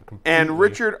wasn't completely... And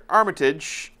Richard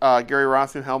Armitage, Gary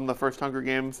Ross, who helmed the first Hunger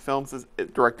Games films, is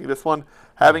directing this one,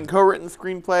 having co-written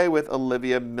screenplay with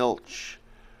Olivia Milch.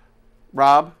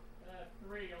 Rob?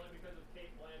 3, only because of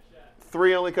Kate Blanchett.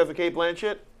 3 only because of Kate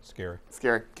Blanchett? Scary.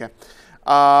 Scary, okay.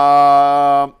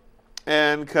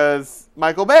 And because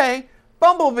Michael Bay,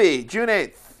 Bumblebee, June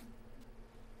 8th.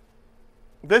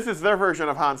 This is their version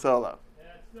of Han Solo. Yeah,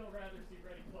 I'd still rather see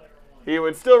Ready Player One. He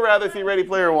would still rather see Ready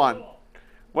Player One.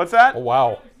 What's that? Oh,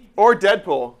 wow. Or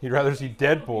Deadpool. You'd rather see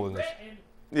Deadpool than this.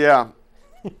 Yeah.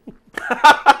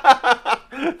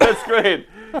 That's great.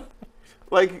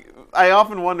 Like, I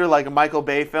often wonder, like, a Michael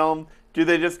Bay film, do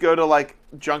they just go to, like,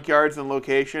 junkyards and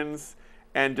locations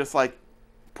and just, like,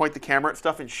 point the camera at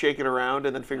stuff and shake it around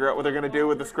and then figure out what they're going to do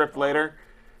with the script later?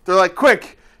 They're like,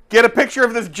 quick, get a picture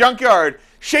of this junkyard.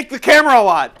 Shake the camera a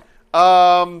lot.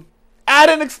 Add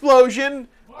an explosion.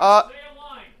 Mark, say a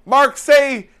line. Mark,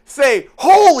 say,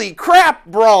 holy crap,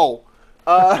 bro.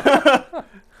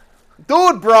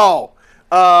 Dude, bro.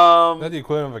 Is that the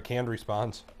equivalent of a canned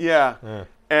response? Yeah. Yeah.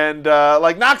 And,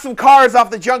 like, knock some cars off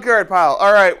the junkyard pile.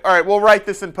 All right, we'll write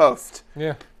this in post.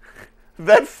 Yeah.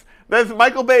 That's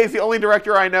Michael Bay is the only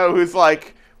director I know who's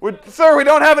like, sir, we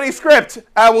don't have any script.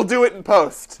 We'll do it in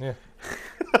post. Yeah.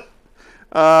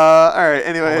 All right, Oh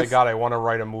anyways. my God, I want to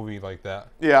write a movie like that.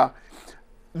 Yeah.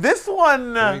 This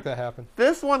one, Can we make that happen?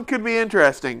 this one could be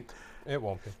interesting. It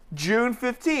won't be. June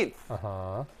 15th,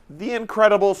 Uh-huh. The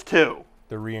Incredibles 2.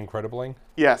 The re-incredibling?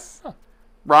 Yes.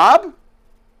 Rob?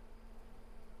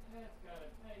 That's gotta,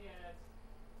 it's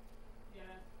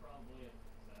probably a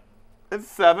 7. It's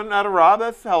 7 out of Rob.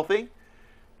 That's healthy.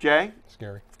 Jay?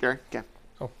 Scary. Scary. Okay.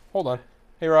 Oh, hold on.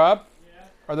 Hey, Rob. Yeah,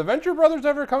 Are the Venture Brothers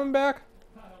ever coming back?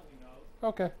 God only knows.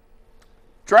 Okay.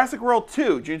 Jurassic World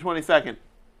 2, June 22nd.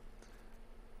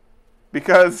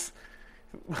 Because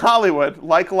Hollywood,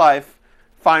 like life,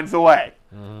 finds a way.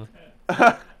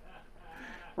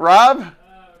 Rob? I'd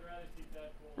rather see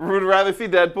Deadpool. Would rather see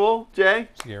Deadpool. Jay?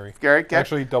 Scary. Scary. Okay.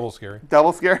 Actually, double scary.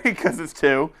 Double scary because it's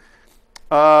 2.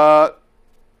 June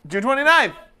 29th.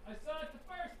 I saw it the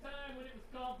first time when it was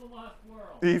called The Lost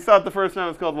World. You saw it the first time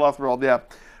it was called The Lost World, yeah.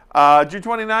 June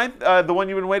 29th, the one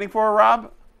you've been waiting for,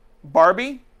 Rob?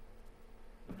 Barbie?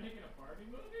 Making a Barbie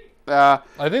movie?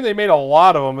 I think they made a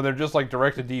lot of them, but they're just like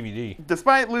direct to DVD.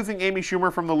 Despite losing Amy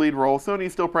Schumer from the lead role, Sony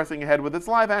is still pressing ahead with its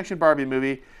live-action Barbie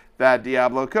movie that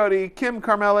Diablo Cody, Kim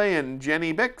Carmelle, and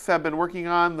Jenny Bix have been working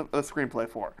on the screenplay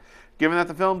for. Given that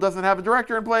the film doesn't have a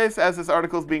director in place, as this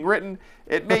article is being written,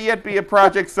 it may yet be a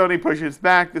project Sony pushes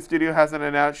back. The studio hasn't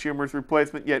announced Schumer's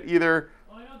replacement yet either.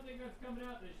 Oh, I don't think that's coming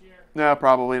out this year. No,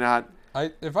 probably not.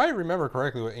 If I remember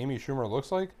correctly what Amy Schumer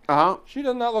looks like, Uh-huh. she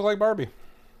does not look like Barbie.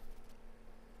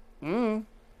 Well, it would have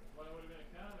been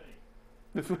a comedy.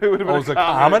 This would have been Oh, a it's a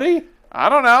comedy? I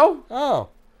don't know. Oh.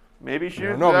 Maybe she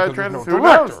was No, because there's no who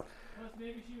knows? director. Plus,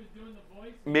 maybe she was doing the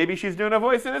voice. Maybe she's doing a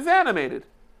voice and it's animated.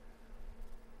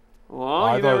 Well,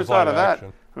 I you thought it never was thought of live that.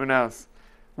 action. Who knows?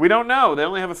 We don't know. They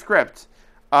only have a script.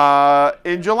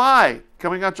 In July,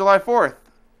 coming out July 4th,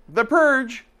 The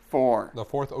Purge 4. The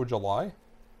 4th of July?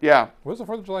 Yeah. What does the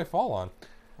 4th of July fall on?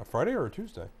 A Friday or a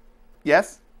Tuesday?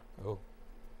 Yes? Oh.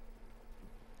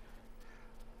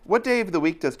 What day of the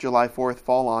week does July 4th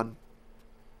fall on?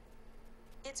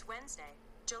 It's Wednesday,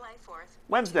 July 4th.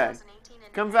 Wednesday. 2018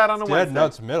 Comes out on a Dead Wednesday.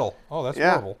 Nuts Middle. Oh, that's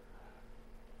Yeah. horrible.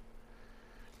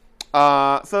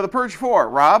 So The Purge 4.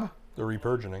 Rob? The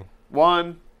repurgeoning.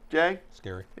 1. Jay?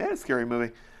 Scary. Yeah, it's a scary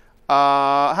movie.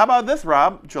 How about this,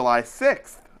 Rob? July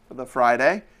 6th, the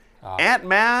Friday.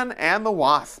 Ant-Man and the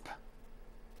Wasp.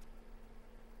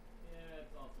 Yeah,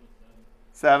 it's also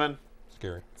a 7.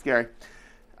 Scary. Scary.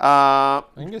 I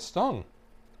can get stung.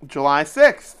 July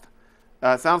 6th.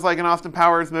 Sounds like an Austin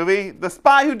Powers movie. The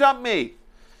Spy Who Dumped Me.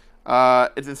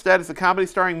 It's a comedy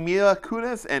starring Mila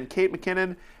Kunis and Kate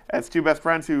McKinnon as two best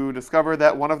friends who discover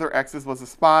that one of their exes was a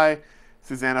spy.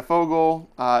 Susanna Fogel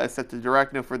is set to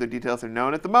direct. No further details are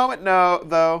known at the moment. No,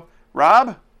 though. Rob?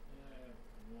 1.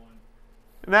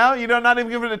 No, you don't not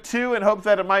even give it a 2 in hopes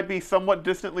that it might be somewhat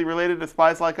distantly related to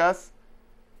Spies Like Us?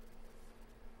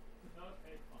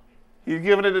 Okay, fine. You've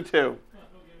given it a 2. I'll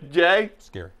give it Jay?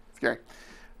 Scary. Scary.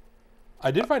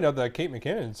 I did find out that Kate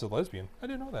McKinnon is a lesbian. I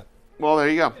didn't know that. Well, there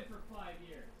you go. For 5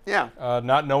 years. Yeah.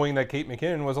 Not knowing that Kate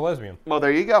McKinnon was a lesbian. Well,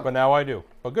 there you go. But now I do.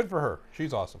 But good for her.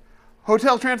 She's awesome.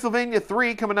 Hotel Transylvania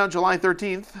 3 coming out July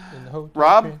 13th. In the Hotel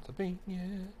Rob? Transylvania.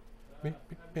 I've never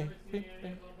seen any of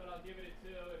them, but I'll give it a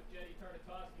 2 if Jenny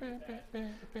Tartakovsky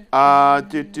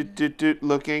is attached.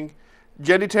 Looking.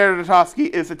 Jenny Tartakovsky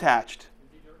is attached.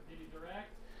 Did he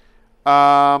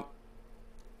direct?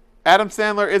 Adam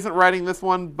Sandler isn't writing this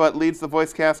one, but leads the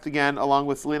voice cast again, along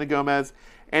with Selena Gomez,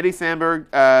 Andy Samberg,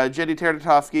 Jenny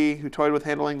Tartakovsky, who toyed with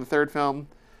handling the third film,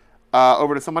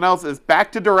 over to someone else, is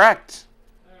back to direct.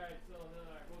 Alright, so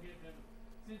we'll give him.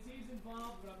 Since he's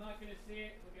involved, but I'm not going to see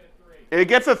it, we'll get a 3. It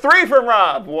gets a 3 from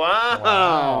Rob. Wow.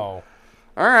 Wow.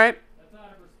 All right. That's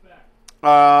out of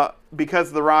respect.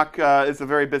 Because The Rock is a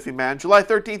very busy man. July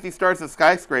 13th, he stars in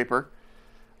Skyscraper.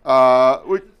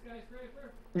 Which,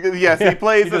 Skyscraper? yes, he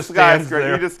plays He the just stands skyscraper.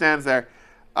 there. He just stands there.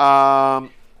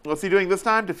 What's he doing this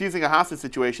time? Defusing a hostage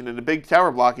situation in a big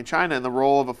tower block in China in the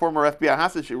role of a former FBI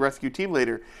hostage rescue team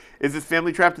leader. Is his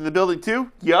family trapped in the building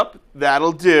too? Yup,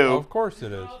 that'll do. Of course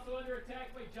it is. Also under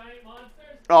attack by giant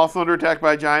monsters? Also under attack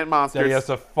by giant That monsters. he has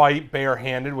to fight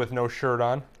barehanded with no shirt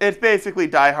on. It's basically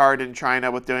Die Hard in China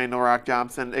with Dwayne The Rock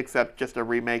Johnson, except just a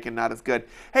remake and not as good.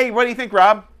 Hey, what do you think,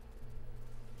 Rob?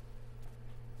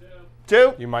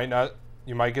 2? You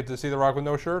might get to see The Rock with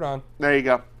no shirt on. There you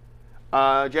go.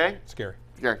 Jay? Scary.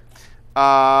 Scary.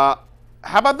 How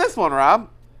about this one, Rob?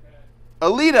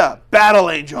 Alita, Battle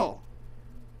Angel.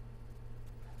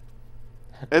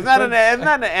 Isn't that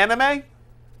an anime?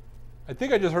 I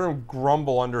think I just heard him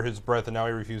grumble under his breath, and now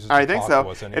he refuses I to think talk so. to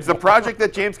us anymore. It's a project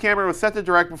that James Cameron was set to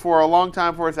direct before a long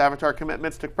time before his Avatar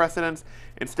commitments took precedence.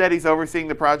 Instead, he's overseeing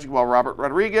the project while Robert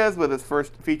Rodriguez, with his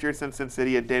first feature since Sin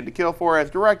City and Dame to Kill For,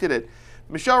 has directed it.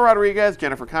 Michelle Rodriguez,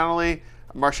 Jennifer Connelly,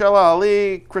 Marshala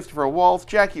Ali, Christopher Waltz,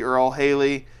 Jackie Earl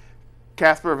Haley,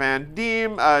 Casper Van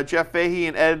Diem, Jeff Fahey,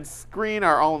 and Ed Skrein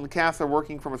are all in the cast. They're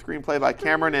working from a screenplay by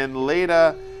Cameron and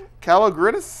Leda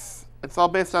Kalogridis. It's all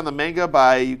based on the manga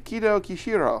by Yukito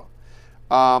Kishiro.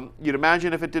 You'd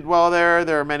imagine if it did well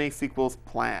there are many sequels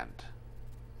planned.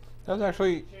 That was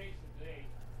actually... Change the date.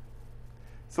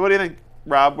 So what do you think,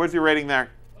 Rob? Where's your rating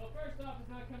there? Well, first off, it's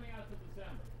not coming out till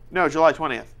December. No, July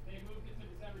 20th. They moved it to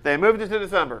December. They moved it to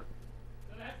December.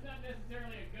 So that's not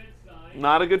necessarily a good sign.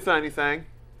 Not a good sign, he's saying.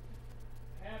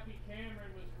 Happy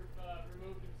Cameron was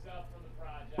removed himself from the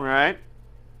project. Right?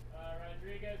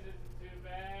 Rodriguez isn't too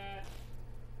bad.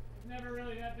 Was never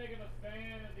really that big of a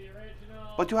fan of the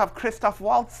original. But you have Christoph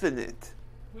Waltz in it.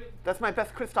 Wait, That's my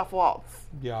best Christoph Waltz.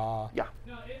 Yeah. Yeah.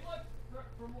 no, it looks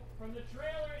from the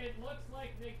trailer. It looks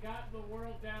like they got the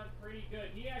world down pretty good.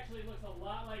 He actually looks a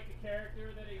lot like the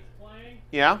character that he's playing.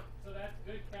 Yeah? So that's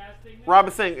good casting. there. Rob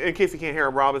is saying, in case you can't hear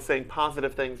him, Rob is saying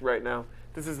positive things right now.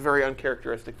 This is very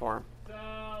uncharacteristic for him.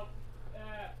 So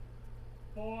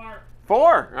 4.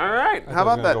 4. All right. I How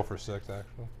was about gonna that? go for 6,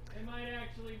 actually. They might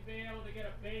actually be able to get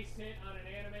a base hit on an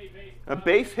anime-based. A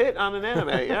base hit on an anime.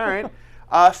 All right.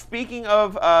 Speaking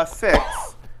of 6,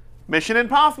 Mission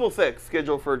Impossible 6,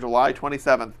 scheduled for July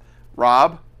 27th.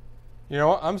 Rob? You know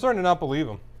what? I'm starting to not believe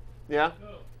them. Yeah?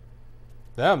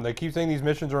 Them. They keep saying these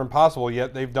missions are impossible,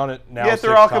 yet they've done it now. Yes,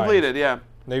 they're 6 all times. completed, yeah.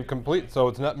 They've complete, so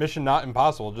it's not mission not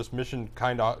impossible, just mission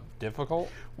kind of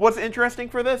difficult. What's interesting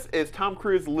for this is Tom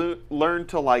Cruise learned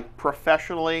to, like,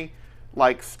 professionally,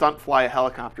 like, stunt fly a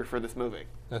helicopter for this movie.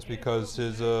 That's because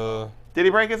his Did he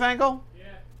break his ankle? Yeah.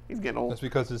 He's getting old, that's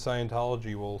because his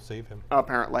Scientology will save him.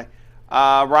 apparently.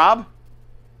 Rob?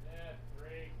 Yeah,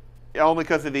 3. Only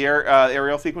because of the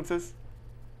aerial sequences?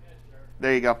 Yeah, sure.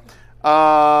 There you go.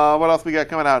 What else we got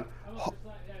coming out? How much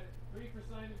for 3 for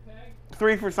Simon Pegg?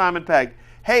 3 for Simon Pegg.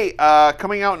 Hey,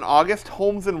 coming out in August,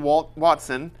 Holmes and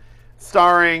Watson,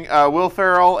 starring Will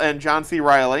Ferrell and John C.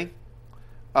 Reilly.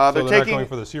 So they're not going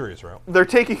for the serious route. They're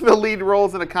taking the lead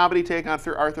roles in a comedy take on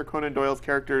Sir Arthur Conan Doyle's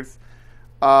characters,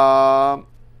 alongside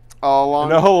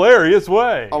In a hilarious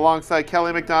way.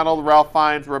 Kelly MacDonald, Ralph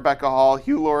Fiennes, Rebecca Hall,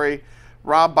 Hugh Laurie,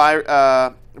 Rob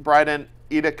Brydon,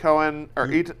 Eda Cohen, or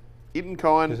Eaton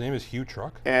Cohen. His name is Hugh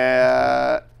Truck.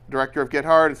 Director of Get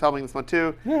Hard is helping this one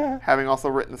too, Yeah. having also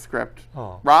written the script.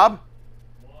 Oh. Rob?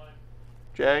 1.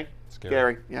 Jay?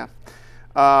 Scary. Yeah.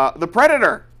 The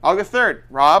Predator, August 3rd.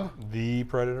 Rob? The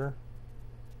Predator.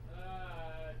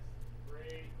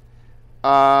 3.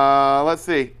 Let's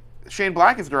see. Shane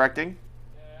Black is directing.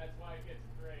 Yeah, that's why it gets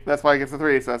 3. That's why he gets the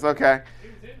 3, so that's okay. He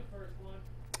was in the first one.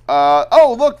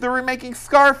 Oh, look, they're remaking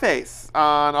Scarface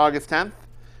on August 10th,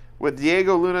 with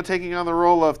Diego Luna taking on the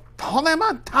role of Tony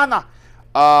Montana.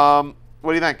 What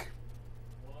do you think?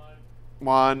 1.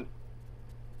 1.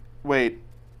 Wait.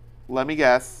 Let me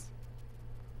guess.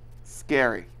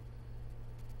 scary?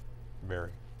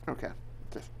 Very. Okay.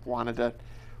 Just wanted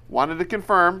to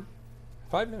confirm.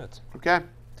 5 minutes. Okay.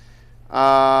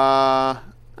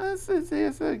 There's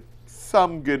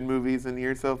some good movies in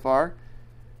here so far.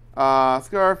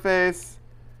 Scarface.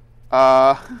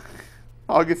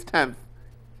 August 10th.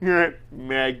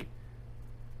 Meg.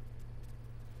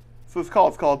 So it's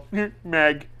called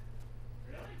Meg.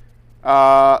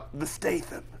 The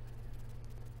Statham.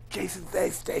 Jason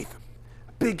Statham.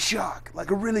 A big shark, like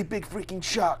a really big freaking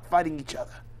shark fighting each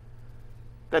other.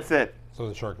 That's it. So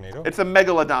the Sharknado? It's a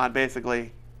megalodon,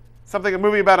 basically. A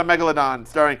movie about a megalodon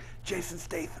starring Jason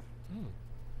Statham.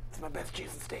 It's my best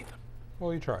Jason Statham.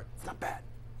 Well, you tried. It's not bad.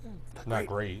 It's not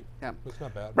great. Yeah. But it's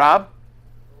not bad. Rob?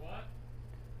 What?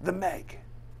 The Meg.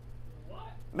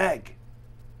 What? Meg.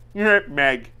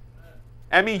 Meg.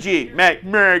 M-E-G. Meg.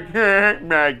 Meg.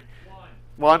 Meg. One.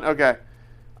 One? Okay.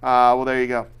 Well, there you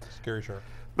go. Scary Shark.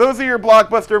 Those are your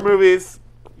blockbuster movies.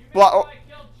 You missed I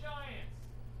Killed Giants.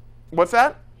 What's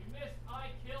that? You missed I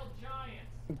Killed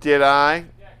Giants. Did I? Yeah, it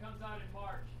comes out in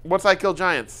March. What's I Kill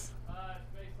Giants? It's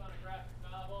based on a graphic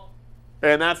novel.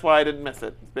 And that's why I didn't miss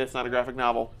it. It's based on a graphic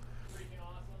novel. Freaking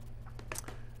awesome.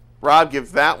 Rob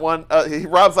gives that one.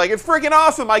 Rob's like, it's freaking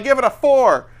awesome. I give it a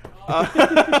 4. No, I'll go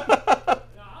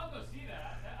see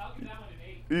that. I'll give that one an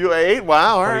 8. You 8?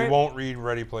 Wow, all But right. he won't read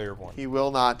Ready Player One. He will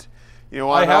not. You know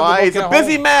I why? have the book He's a at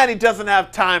busy home. man. He doesn't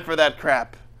have time for that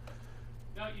crap.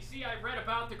 No, you see, I read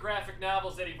about the graphic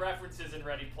novels that he references in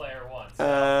Ready Player One. So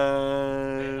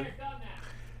Uh, I've done that.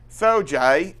 So,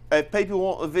 Jay, if people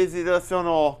want to visit us on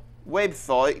our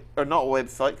website, or not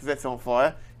website because that's on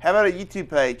fire, how about a YouTube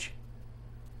page?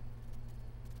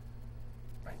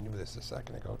 I knew this a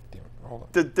second ago. Damn it. Hold on.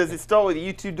 Does it start with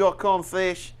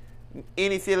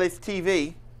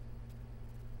youtube.com/NSLSTV?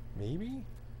 Maybe?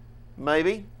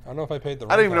 Maybe? I don't know if I paid the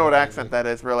I don't even know what runtime accent that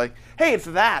is, really. Hey, it's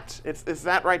that. It's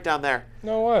that right down there.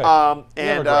 No way. And you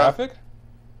have a graphic?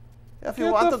 if you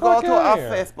Get want the to go fuck to our outta here.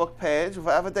 Facebook page,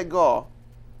 wherever they go,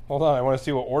 Hold on. I want to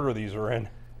see what order these are in.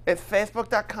 it's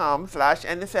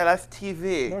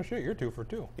facebook.com/NSLSTV. No shit. You're 2 for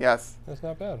 2. Yes. That's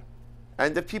not bad.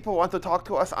 And if people want to talk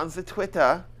to us on the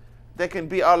Twitter, they can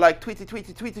be our like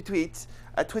tweets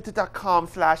at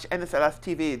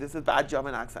twitter.com/NSLSTV. This is bad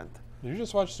German accent. Did you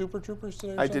just watch Super Troopers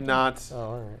today? Or I did something? not. Oh,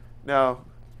 all right. No.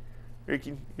 You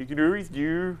can always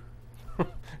do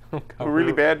a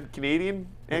really bad Canadian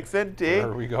accent, eh? Where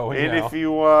are we going and now?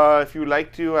 if you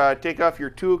like to take off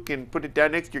your toque and put it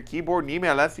down next to your keyboard and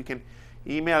email us, you can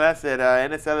email us at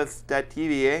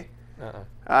nsls.tv, eh?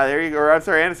 There you go. Or, I'm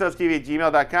sorry,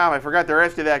 nslstv@gmail.com. I forgot the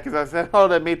rest of that because I said all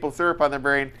that maple syrup on the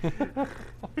brain.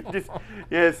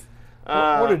 Yes.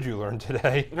 What did you learn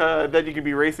today? That you can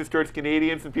be racist towards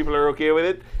Canadians and people are okay with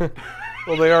it.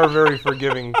 Well, they are very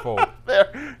forgiving folk.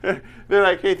 They're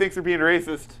like, hey, thanks for being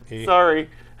racist. Hey. Sorry.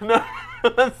 No.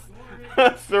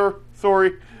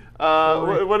 Sorry.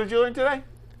 What did you learn today?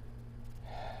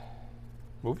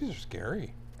 Movies are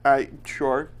scary.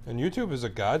 Sure. And YouTube is a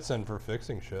godsend for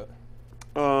fixing shit.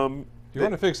 If Um, you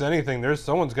want to fix anything,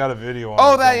 someone's got a video on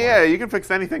oh, it that somewhere. yeah, you can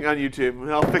fix anything on YouTube.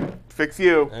 I'll fix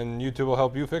you. And YouTube will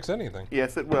help you fix anything.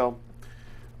 Yes, it will.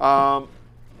 So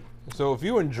if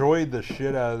you enjoyed the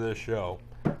shit out of this show,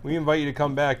 we invite you to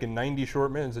come back in 90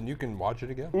 short minutes and you can watch it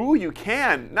again. Ooh, you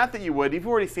can. Not that you would. You've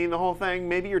already seen the whole thing.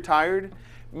 Maybe you're tired.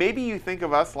 Maybe you think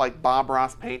of us like Bob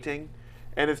Ross painting,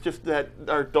 and it's just that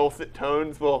our dulcet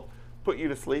tones will put you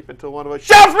to sleep until one of us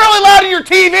shouts really loud at your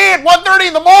TV at 1:30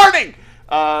 in the morning.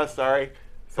 Sorry.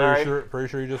 Pretty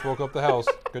sure you just woke up the house.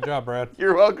 Good job, Brad.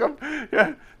 You're welcome.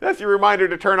 Yeah, that's your reminder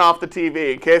to turn off the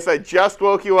TV. In case I just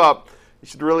woke you up, you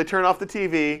should really turn off the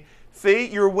TV. See,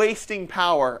 you're wasting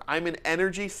power. I'm an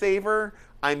energy saver.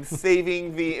 I'm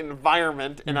saving the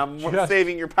environment, and I'm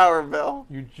saving your power bill.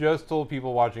 You just told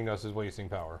people watching us is wasting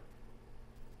power.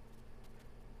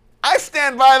 I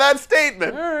stand by that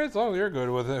statement. All right, as long as you're good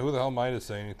with it, who the hell am I to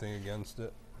say anything against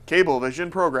it?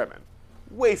 Cablevision programming.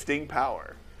 Wasting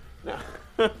power. No.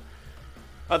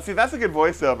 See, that's a good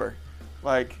voiceover.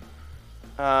 Like,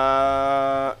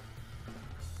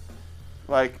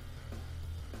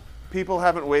 people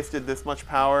haven't wasted this much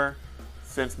power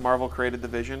since Marvel created the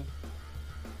Vision.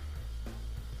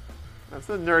 That's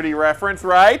a nerdy reference,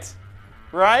 right?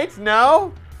 Right?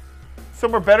 No?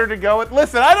 Somewhere better to go with?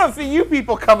 Listen, I don't see you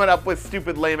people coming up with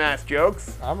stupid lame-ass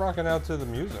jokes. I'm rocking out to the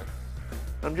music.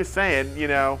 I'm just saying, you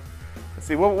know. Let's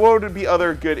see, what would be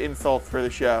other good insults for the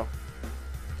show?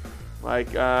 Like,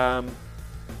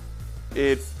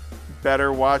 it's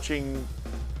better watching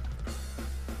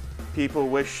people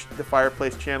wish the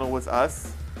Fireplace channel was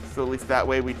us, so at least that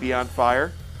way we'd be on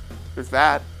fire. There's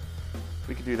that.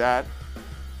 We could do that.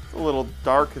 It's a little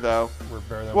dark though. We're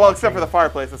better than Well, watching, except for the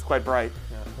fireplace, it's quite bright.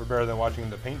 Yeah, we're better than watching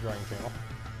the paint drying channel.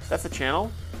 That's a channel.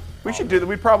 We should do that.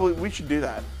 We should do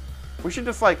that. We should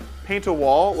just like paint a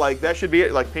wall. Like that should be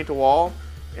it. Like paint a wall,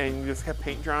 and you just have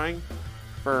paint drying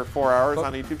for 4 hours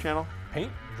on a YouTube channel.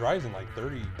 Paint dries in like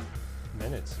 30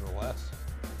 minutes or less.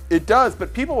 It does,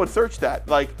 but people would search that.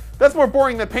 Like that's more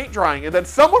boring than paint drying, and then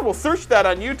someone will search that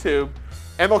on YouTube,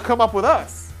 and they'll come up with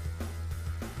us.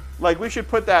 Like we should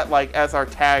put that like as our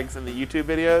tags in the YouTube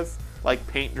videos, like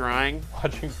paint drying.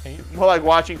 Watching paint. Well, like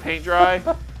watching paint dry,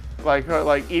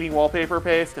 like eating wallpaper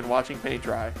paste and watching paint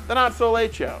dry. The Not So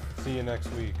Late Show. See you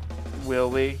next week. Will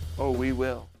we? Oh, we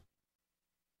will.